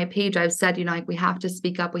 sometimes on my page, I've said, like we have to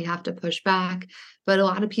speak up, we have to push back, but a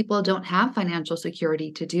lot of people don't have financial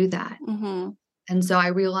security to do that. Mm-hmm. And so I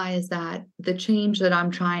realized that the change that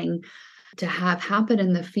I'm trying to have happen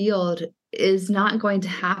in the field is not going to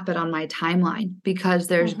happen on my timeline because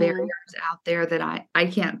there's barriers Mm-hmm. out there that I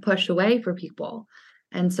can't push away for people.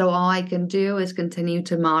 And so all I can do is continue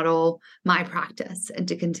to model my practice and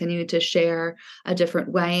to continue to share a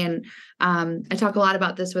different way. And I talk a lot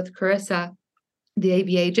about this with Carissa, the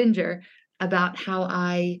ABA Ginger, about how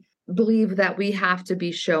I believe that we have to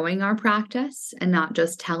be showing our practice and not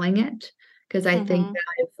just telling it. Because I think Mm-hmm. that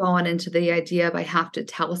I've fallen into the idea of I have to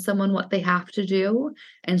tell someone what they have to do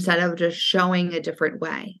instead of just showing a different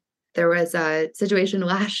way. There was a situation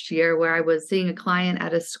last year where I was seeing a client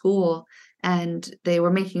at a school and they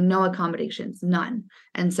were making no accommodations, none.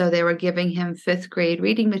 And so they were giving him fifth grade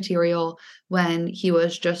reading material when he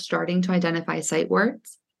was just starting to identify sight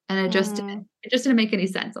words. And Mm-hmm. it just didn't make any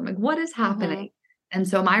sense. I'm like, what is Mm-hmm. happening? And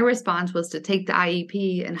so my response was to take the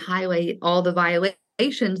IEP and highlight all the violations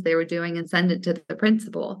they were doing and send it to the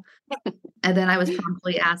principal. And then I was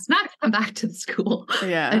promptly asked not to come back to the school.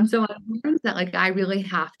 Yeah. And so I learned that like I really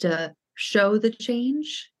have to show the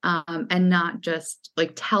change and not just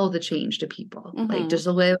like tell the change to people, like Mm-hmm. just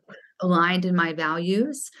live aligned in my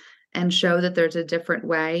values and show that there's a different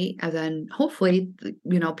way. And then hopefully,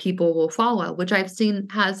 people will follow, which I've seen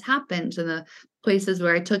has happened in the places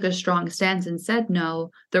where I took a strong stance and said no,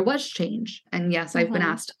 there was change. And yes, I've been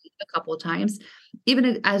Mm-hmm. asked to leave a couple of times.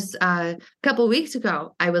 Even as a couple of weeks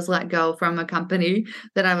ago, I was let go from a company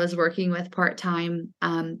that I was working with part time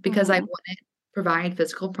because I Mm-hmm. wouldn't provide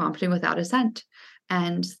physical prompting without a cent.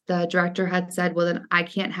 And the director had said, well, then I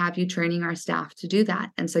can't have you training our staff to do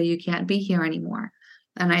that. And so you can't be here anymore.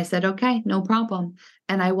 And I said, okay, no problem.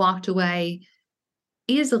 And I walked away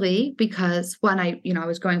easily because when I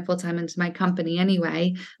was going full time into my company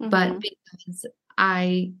anyway, but Mm-hmm. because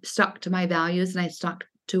I stuck to my values and I stuck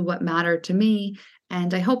to what mattered to me.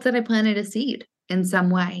 And I hope that I planted a seed in some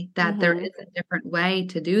way that there Mm-hmm. is a different way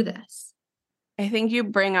to do this. I think you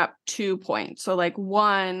bring up 2 points. So like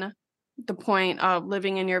one, the point of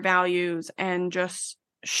living in your values and just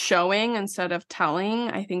showing instead of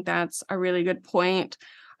telling. I think that's a really good point.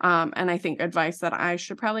 And I think advice that I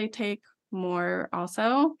should probably take more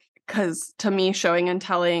also, because to me, showing and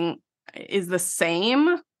telling is the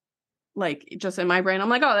same. Like just in my brain, I'm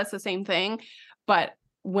like, oh, that's the same thing. But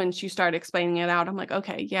once you start explaining it out, I'm like,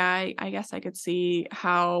 okay, yeah, I guess I could see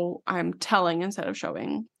how I'm telling instead of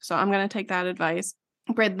showing. So I'm going to take that advice.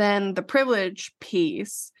 But then the privilege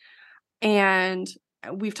piece, and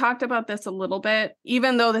we've talked about this a little bit,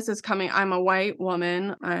 even though this is coming, I'm a white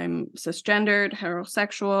woman, I'm cisgendered,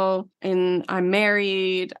 heterosexual, and I'm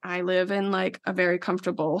married. I live in like a very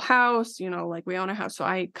comfortable house, like we own a house. So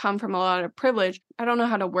I come from a lot of privilege. I don't know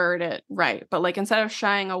how to word it right, but like instead of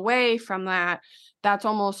shying away from that, that's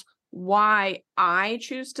almost why I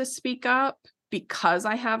choose to speak up, because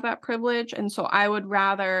I have that privilege. And so I would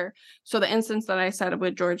rather, so the instance that I said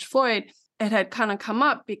with George Floyd, it had kind of come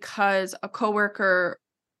up because a coworker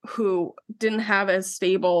who didn't have as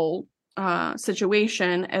stable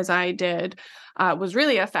situation as I did was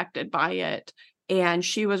really affected by it. And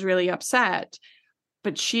she was really upset,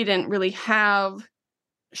 but she didn't really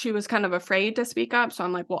she was kind of afraid to speak up. So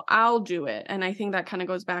I'm like, well, I'll do it. And I think that kind of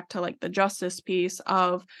goes back to like the justice piece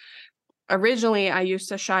of originally I used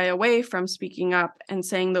to shy away from speaking up and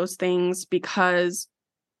saying those things because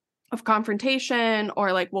of confrontation,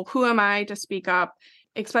 or like, well, who am I to speak up,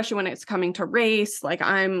 especially when it's coming to race? Like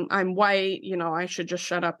I'm white, I should just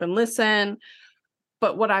shut up and listen.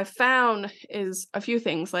 But what I've found is a few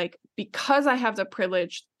things, like because I have the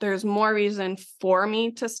privilege, there's more reason for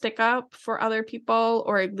me to stick up for other people,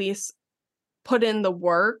 or at least put in the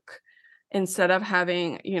work instead of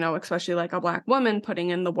having, especially like a Black woman putting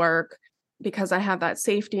in the work, because I have that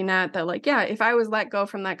safety net that like, yeah, if I was let go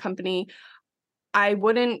from that company, I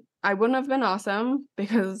wouldn't have been awesome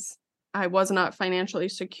because I was not financially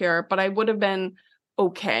secure, but I would have been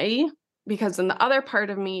okay, because then the other part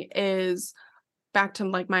of me is back to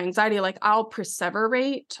like my anxiety, like I'll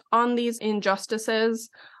perseverate on these injustices,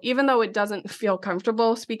 even though it doesn't feel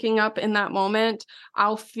comfortable speaking up in that moment.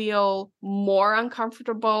 I'll feel more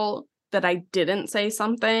uncomfortable that I didn't say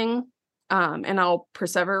something And I'll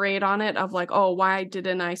perseverate on it of like, oh, why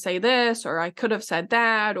didn't I say this? Or I could have said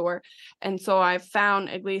that. And so I've found,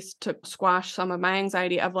 at least to squash some of my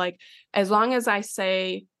anxiety, of like, as long as I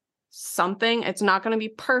say something, it's not going to be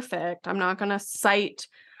perfect. I'm not going to cite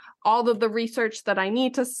all of the research that I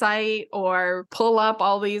need to cite or pull up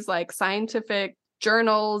all these like scientific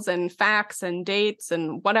journals and facts and dates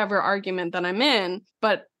and whatever argument that I'm in.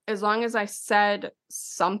 But as long as I said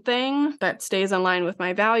something that stays in line with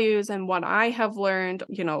my values and what I have learned,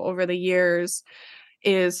 over the years,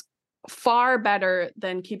 is far better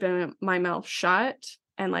than keeping my mouth shut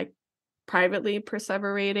and like privately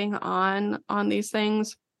perseverating on these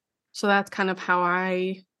things. So that's kind of how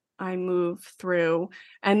I move through.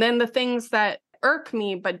 And then the things that irk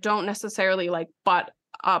me but don't necessarily like butt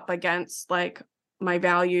up against like my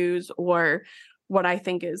values or what I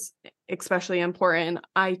think is especially important,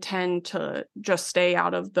 I tend to just stay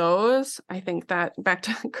out of those. I think that, back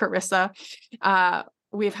to Carissa,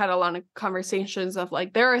 we've had a lot of conversations of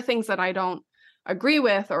like, there are things that I don't agree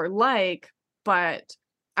with or like, but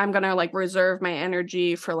I'm going to like reserve my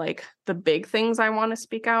energy for like the big things I want to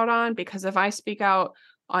speak out on, because if I speak out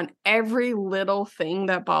on every little thing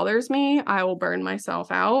that bothers me, I will burn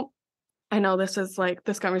myself out. I know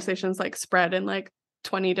this conversation is like spread in like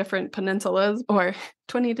 20 different peninsulas or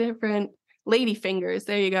 20 different lady fingers.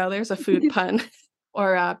 There you go. There's a food pun.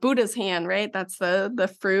 Or Buddha's hand, right? That's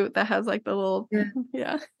the fruit that has like the little,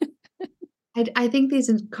 yeah. I think these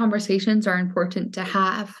conversations are important to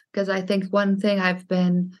have, because I think one thing I've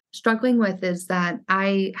been struggling with is that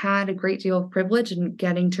I had a great deal of privilege in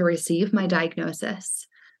getting to receive my diagnosis.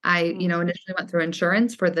 I, initially went through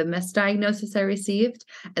insurance for the misdiagnosis I received,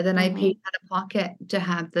 and then I paid out of pocket to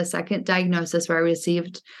have the second diagnosis where I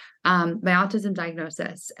received my autism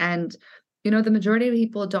diagnosis. And, the majority of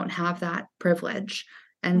people don't have that privilege.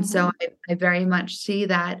 And so I very much see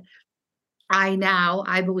that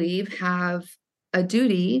I believe, have a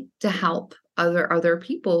duty to help other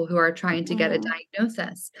people who are trying to get a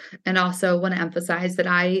diagnosis. And also want to emphasize that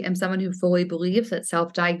I am someone who fully believes that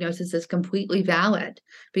self-diagnosis is completely valid,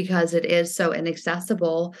 because it is so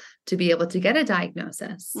inaccessible to be able to get a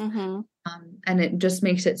diagnosis. And it just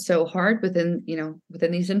makes it so hard within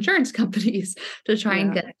these insurance companies to try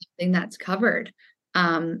and get something that's covered.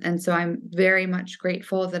 And so I'm very much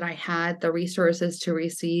grateful that I had the resources to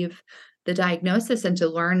receive the diagnosis and to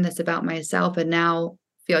learn this about myself, and now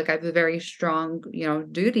feel like I have a very strong,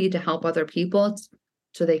 duty to help other people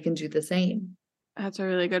so they can do the same. That's a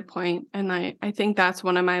really good point. And I think that's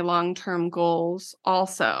one of my long-term goals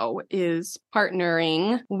also, is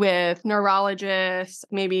partnering with neurologists,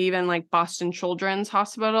 maybe even like Boston Children's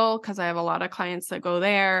Hospital, because I have a lot of clients that go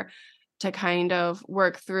there, to kind of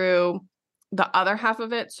work through the other half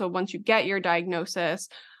of it. So once you get your diagnosis,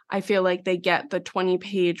 I feel like they get the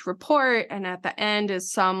 20-page report, and at the end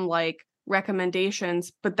is some like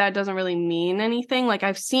recommendations, but that doesn't really mean anything. Like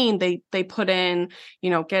I've seen they put in,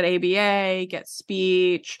 get ABA, get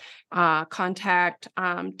speech, contact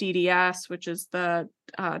DDS, which is the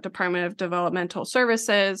Department of Developmental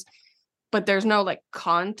Services, but there's no like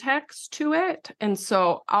context to it. And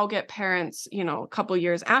so I'll get parents, a couple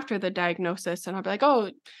years after the diagnosis, and I'll be like,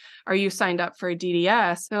 oh, are you signed up for a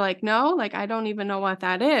DDS? They're like, no, like, I don't even know what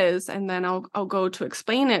that is. And then I'll go to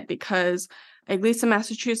explain it, because at least in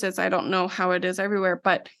Massachusetts, I don't know how it is everywhere,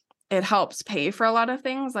 but it helps pay for a lot of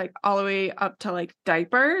things, like all the way up to like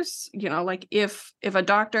diapers. Like if a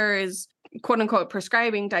doctor is quote unquote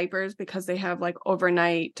prescribing diapers because they have like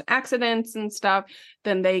overnight accidents and stuff,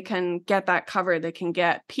 then they can get that covered. They can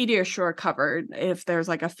get Pediasure covered if there's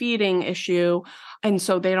like a feeding issue. And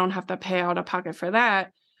so they don't have to pay out of pocket for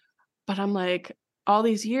that. But I'm like, all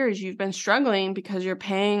these years you've been struggling because you're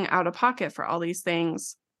paying out of pocket for all these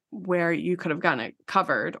things where you could have gotten it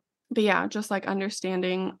covered. But yeah, just like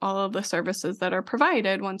understanding all of the services that are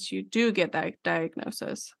provided once you do get that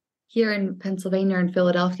diagnosis. Here in Pennsylvania and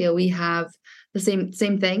Philadelphia, we have the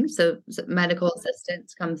same thing. So medical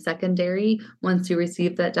assistance comes secondary once you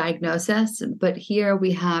receive that diagnosis. But here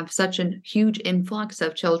we have such a huge influx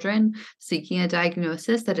of children seeking a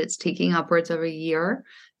diagnosis that it's taking upwards of a year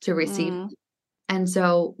to receive. And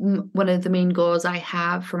so one of the main goals I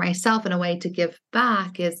have for myself in a way to give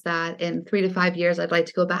back is that in 3 to 5 years, I'd like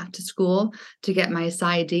to go back to school to get my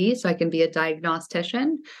PsyD so I can be a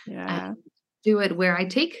diagnostician. And do it where I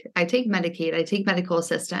take Medicaid, I take medical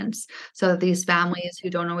assistance, so that these families who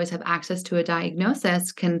don't always have access to a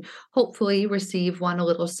diagnosis can hopefully receive one a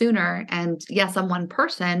little sooner. And yes, I'm one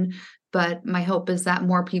person, but my hope is that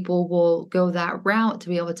more people will go that route to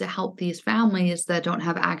be able to help these families that don't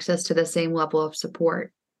have access to the same level of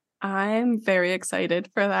support. I'm very excited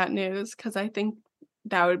for that news, because I think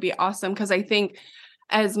That would be awesome. Because I think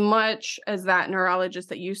as much as that neurologist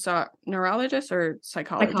that you saw, neurologist or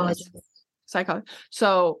psychologist? Psychologist. Psychologist.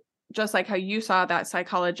 So just like how you saw that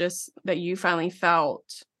psychologist that you finally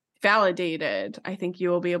felt validated, I think you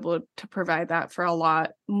will be able to provide that for a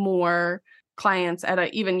lot more clients at an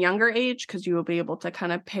even younger age, because you will be able to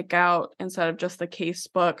kind of pick out, instead of just the case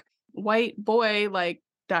book, white boy like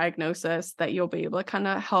diagnosis, that you'll be able to kind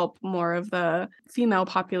of help more of the female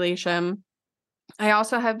population. I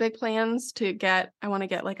also have big plans I want to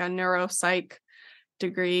get like a neuropsych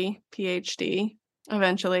degree, PhD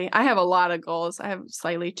eventually. I have a lot of goals. I have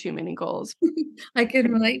slightly too many goals. I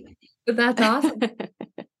can relate, but that's awesome.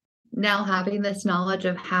 Now having this knowledge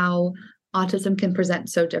of how autism can present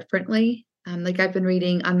so differently. Like I've been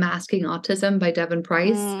reading Unmasking Autism by Devin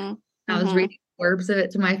Price. Mm-hmm. I was reading blurbs of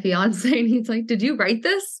it to my fiance and he's like, did you write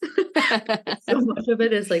this? So much of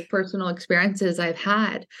it is like personal experiences I've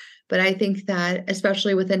had. But I think that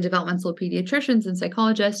especially within developmental pediatricians and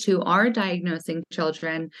psychologists who are diagnosing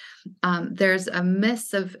children, there's a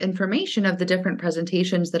miss of information of the different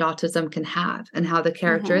presentations that autism can have and how the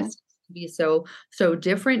characteristics can be so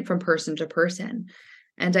different from person to person.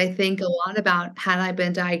 And I think a lot about, had I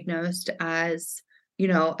been diagnosed as,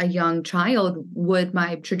 a young child, would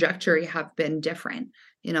my trajectory have been different?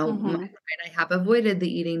 Might I have avoided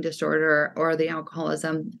the eating disorder or the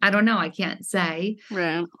alcoholism? I don't know. I can't say.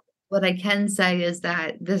 Right. What I can say is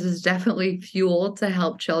that this is definitely fuel to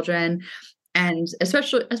help children, and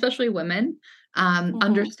especially women,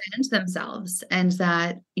 understand themselves, and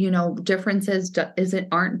that differences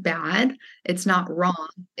aren't bad. It's not wrong.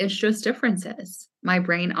 It's just differences. My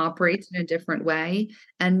brain operates in a different way,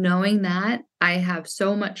 and knowing that, I have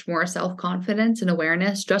so much more self-confidence and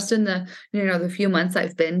awareness just in the few months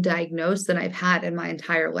I've been diagnosed than I've had in my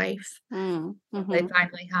entire life. I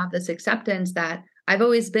finally have this acceptance that I've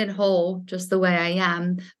always been whole just the way I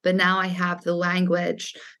am, but now I have the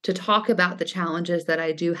language to talk about the challenges that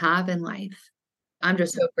I do have in life. I'm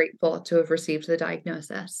just so grateful to have received the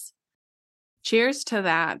diagnosis. Cheers to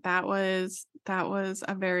that. That was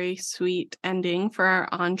a very sweet ending for our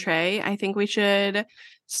entree. I think we should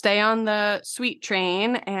stay on the sweet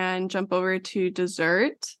train and jump over to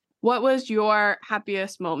dessert. What was your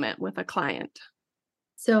happiest moment with a client?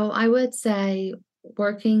 So I would say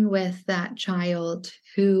working with that child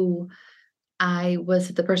who I was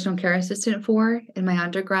the personal care assistant for in my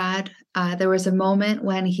undergrad, there was a moment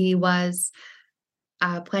when he was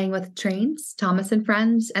playing with trains, Thomas and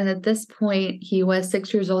Friends. And at this point, he was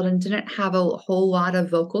 6 years old and didn't have a whole lot of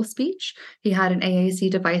vocal speech. He had an AAC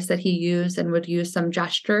device that he used and would use some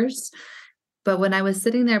gestures. But when I was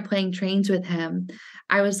sitting there playing trains with him,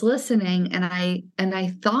 I was listening and I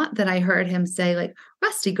thought that I heard him say, like,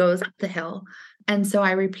 Rusty goes up the hill. And so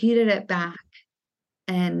I repeated it back.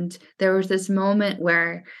 And there was this moment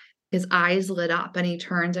where his eyes lit up and he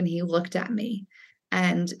turned and he looked at me.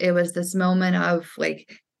 And it was this moment of, like,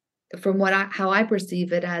 from how I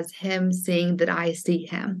perceive it, as him seeing that I see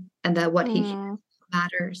him and that what he hears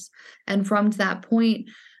matters. And from that point,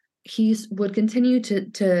 he would continue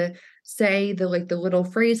to say the little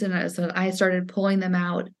phrases, and so I started pulling them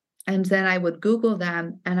out. And then I would Google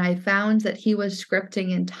them, and I found that he was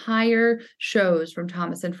scripting entire shows from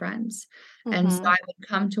Thomas and Friends. And so I would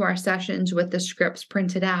come to our sessions with the scripts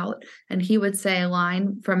printed out, and he would say a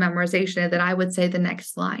line from memorization, and then I would say the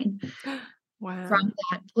next line. Wow. From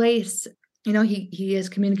that place, he is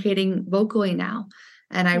communicating vocally now.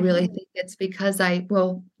 And I really think it's because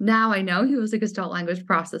now I know he was a Gestalt language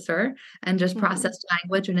processor and just processed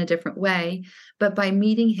language in a different way. But by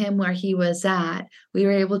meeting him where he was at, we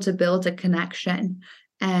were able to build a connection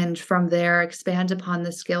and from there expand upon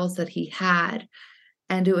the skills that he had.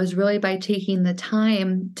 And it was really by taking the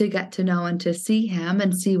time to get to know and to see him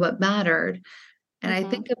and see what mattered. And I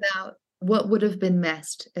think about what would have been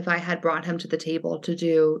missed if I had brought him to the table to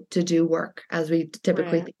do work, as we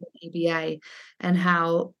typically think of ABA, and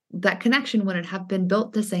how that connection wouldn't have been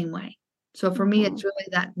built the same way. So for me, it's really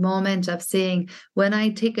that moment of seeing, when I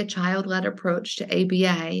take a child-led approach to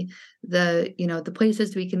ABA, the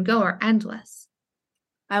places we can go are endless.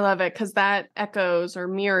 I love it, because that echoes or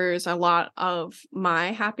mirrors a lot of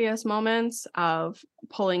my happiest moments of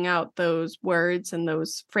pulling out those words and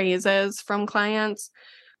those phrases from clients.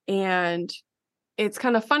 And it's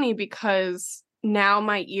kind of funny because now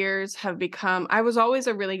my ears have become, I was always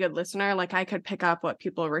a really good listener. Like, I could pick up what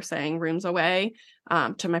people were saying rooms away,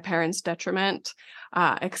 to my parents' detriment,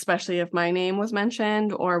 especially if my name was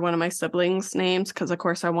mentioned or one of my siblings' names, because of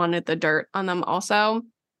course I wanted the dirt on them also.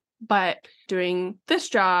 But doing this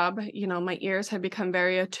job, my ears have become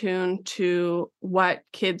very attuned to what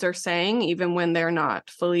kids are saying, even when they're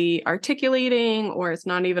not fully articulating, or it's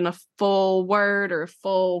not even a full word or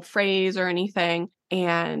full phrase or anything.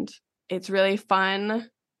 And it's really fun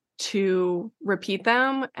to repeat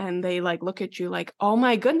them, and they look at you like, oh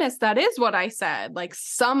my goodness, that is what I said. Like,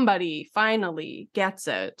 somebody finally gets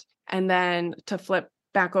it. And then to flip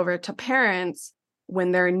back over to parents,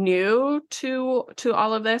 when they're new to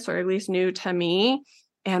all of this, or at least new to me,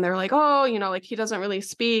 and they're like, oh, he doesn't really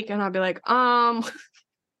speak. And I'll be like, I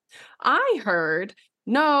heard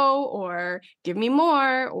no, or give me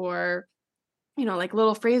more, or,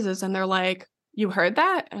 little phrases. And they're like, you heard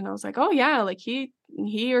that? And I was like, oh yeah,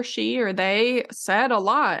 he or she or they said a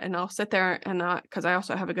lot. And I'll sit there and because I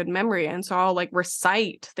also have a good memory. And so I'll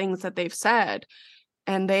recite things that they've said,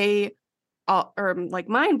 and they are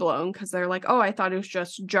mind blown, because they're like, oh, I thought it was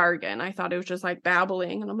just jargon. I thought it was just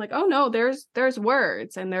babbling. And I'm like, oh no, there's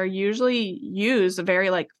words, and they're usually used very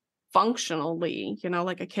functionally,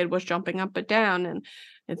 like a kid was jumping up and down, and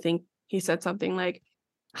I think he said something like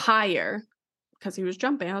higher because he was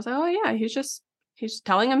jumping. I was like, oh yeah, he's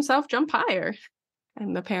telling himself jump higher.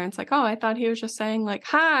 And the parents like, oh, I thought he was just saying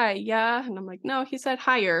hi, yeah. And I'm like, no, he said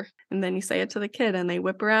higher. And then you say it to the kid, and they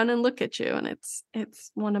whip around and look at you. And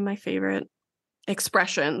it's one of my favorite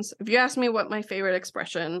expressions. If you ask me what my favorite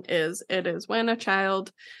expression is, it is when a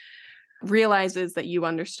child realizes that you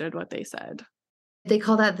understood what they said. They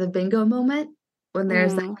call that the bingo moment, when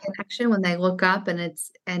there's that Mm. connection, when they look up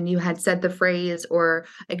and you had said the phrase or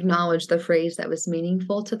acknowledged the phrase that was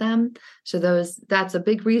meaningful to them. So that's a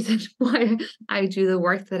big reason why I do the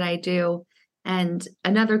work that I do. And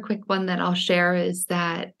another quick one that I'll share is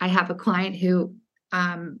that I have a client who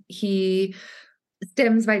he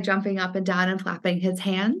stems by jumping up and down and flapping his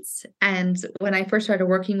hands. And when I first started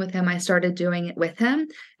working with him, I started doing it with him.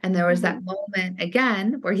 And there was that moment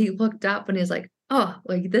again where he looked up and he's like, oh,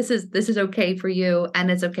 this is okay for you,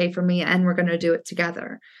 and it's okay for me, and we're going to do it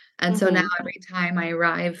together. And so now every time I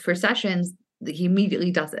arrive for sessions, he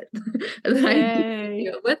immediately does it. And then I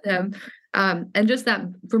do it with him. And just that,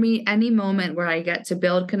 for me, any moment where I get to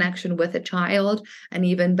build connection with a child, and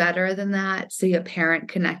even better than that, see a parent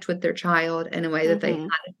connect with their child in a way that they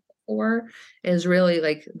hadn't before, is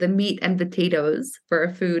really the meat and potatoes, for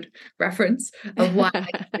a food reference, of why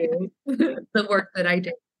I do the work that I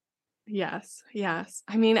do. Yes.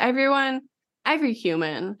 I mean, every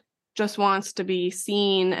human just wants to be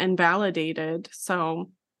seen and validated. So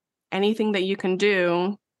anything that you can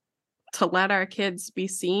do to let our kids be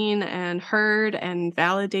seen and heard and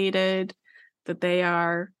validated, that they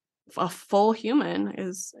are a full human,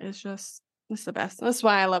 is just, it's the best. That's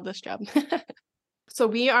why I love this job. So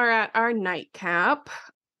we are at our nightcap.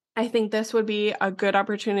 I think this would be a good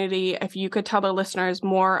opportunity if you could tell the listeners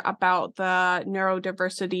more about the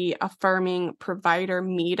neurodiversity affirming provider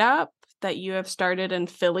meetup that you have started in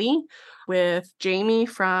Philly with Jamie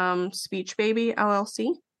from Speech Baby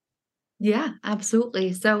LLC. Yeah,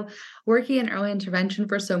 absolutely. So working in early intervention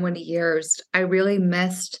for so many years, I really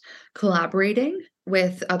missed collaborating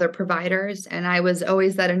with other providers. And I was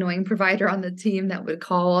always that annoying provider on the team that would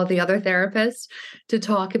call all the other therapists to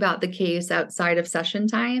talk about the case outside of session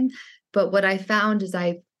time. But what I found is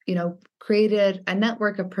I, created a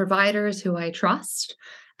network of providers who I trust.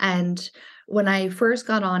 And when I first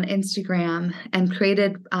got on Instagram and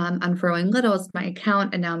created Unfurling Littles, my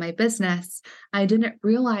account and now my business, I didn't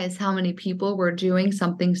realize how many people were doing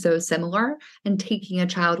something so similar and taking a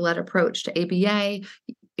child-led approach to ABA,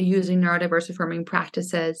 using neurodiverse affirming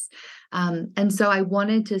practices. And so I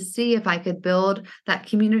wanted to see if I could build that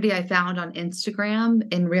community I found on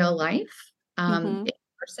Instagram in real life. In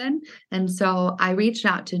person. And so I reached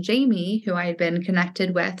out to Jamie, who I had been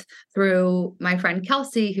connected with through my friend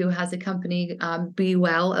Kelsey, who has a company, Be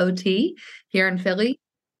Well OT, here in Philly.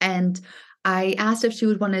 And I asked if she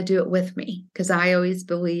would want to do it with me, because I always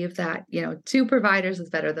believe that, two providers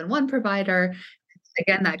is better than one provider.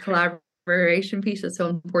 Again, that collaboration piece is so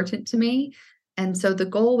important to me. And so the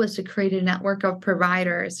goal was to create a network of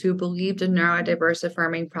providers who believed in neurodiverse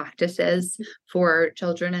affirming practices for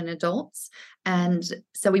children and adults. And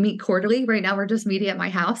so we meet quarterly. Right now, we're just meeting at my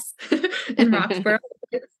house in Roxborough,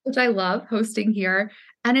 which I love hosting here.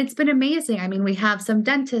 And it's been amazing. I mean, we have some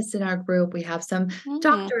dentists in our group. We have some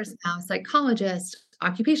doctors now, psychologists,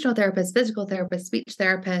 occupational therapists, physical therapists, speech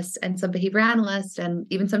therapists, and some behavior analysts, and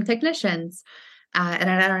even some technicians. And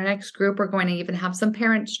at our next group, we're going to even have some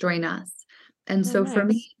parents join us. And so for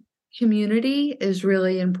me, community is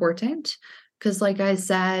really important, because like I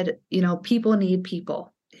said, people need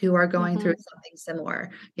people who are going through something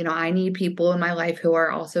similar. I need people in my life who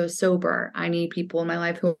are also sober. I need people in my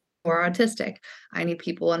life who are autistic. I need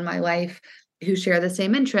people in my life who share the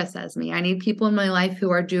same interests as me. I need people in my life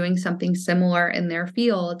who are doing something similar in their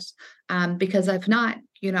fields, because if not,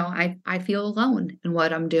 I feel alone in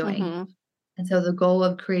what I'm doing. Mm-hmm. And so the goal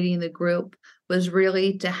of creating the group was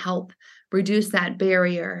really to help reduce that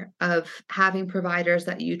barrier of having providers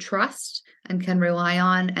that you trust and can rely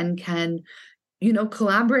on and can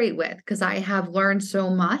collaborate with, because I have learned so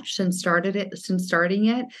much since starting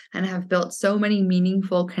it, and have built so many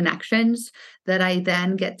meaningful connections that I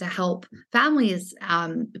then get to help families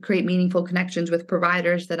create meaningful connections with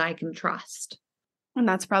providers that I can trust. And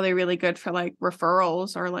that's probably really good for like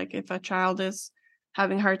referrals, or like if a child is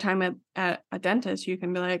having a hard time at a dentist, you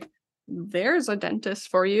can be like, there's a dentist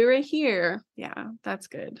for you right here. Yeah, that's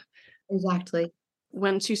good. Exactly.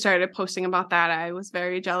 Once you started posting about that, I was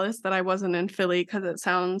very jealous that I wasn't in Philly because it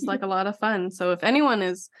sounds like a lot of fun. So if anyone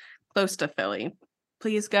is close to Philly,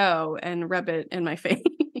 please go and rub it in my face.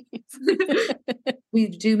 We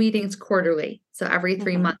do meetings quarterly, so every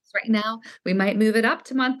 3 Mhm, months right now. We might move it up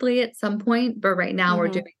to monthly at some point, but right now we're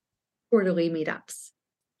mhm. doing quarterly meetups.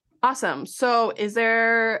 Awesome. So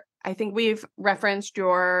I think we've referenced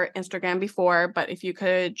your Instagram before, but if you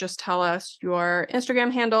could just tell us your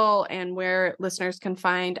Instagram handle and where listeners can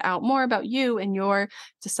find out more about you and your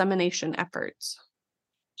dissemination efforts.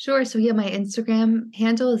 Sure. So yeah, my Instagram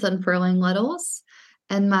handle is unfurling littles,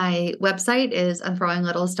 and my website is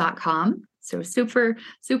unfurlinglittles.com. So super,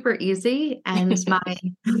 super easy. And my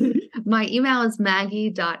my email is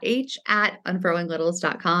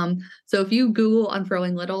maggie.h@unfurlinglittles.com. So if you Google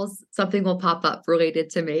unfurling littles, something will pop up related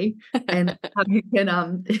to me, and you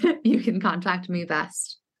can you can contact me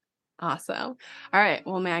best. Awesome. All right.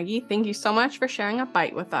 Well, Maggie, thank you so much for sharing a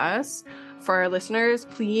bite with us. For our listeners,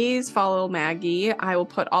 please follow Maggie. I will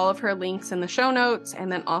put all of her links in the show notes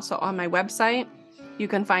and then also on my website. You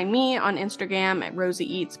can find me on Instagram at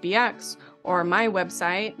RosieEatsBX or my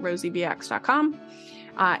website, rosiebx.com.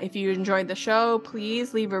 If you enjoyed the show,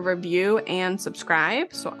 please leave a review and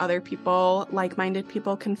subscribe so other people, like-minded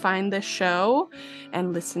people, can find this show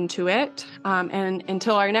and listen to it. And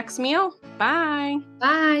until our next meal, bye.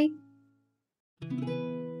 Bye.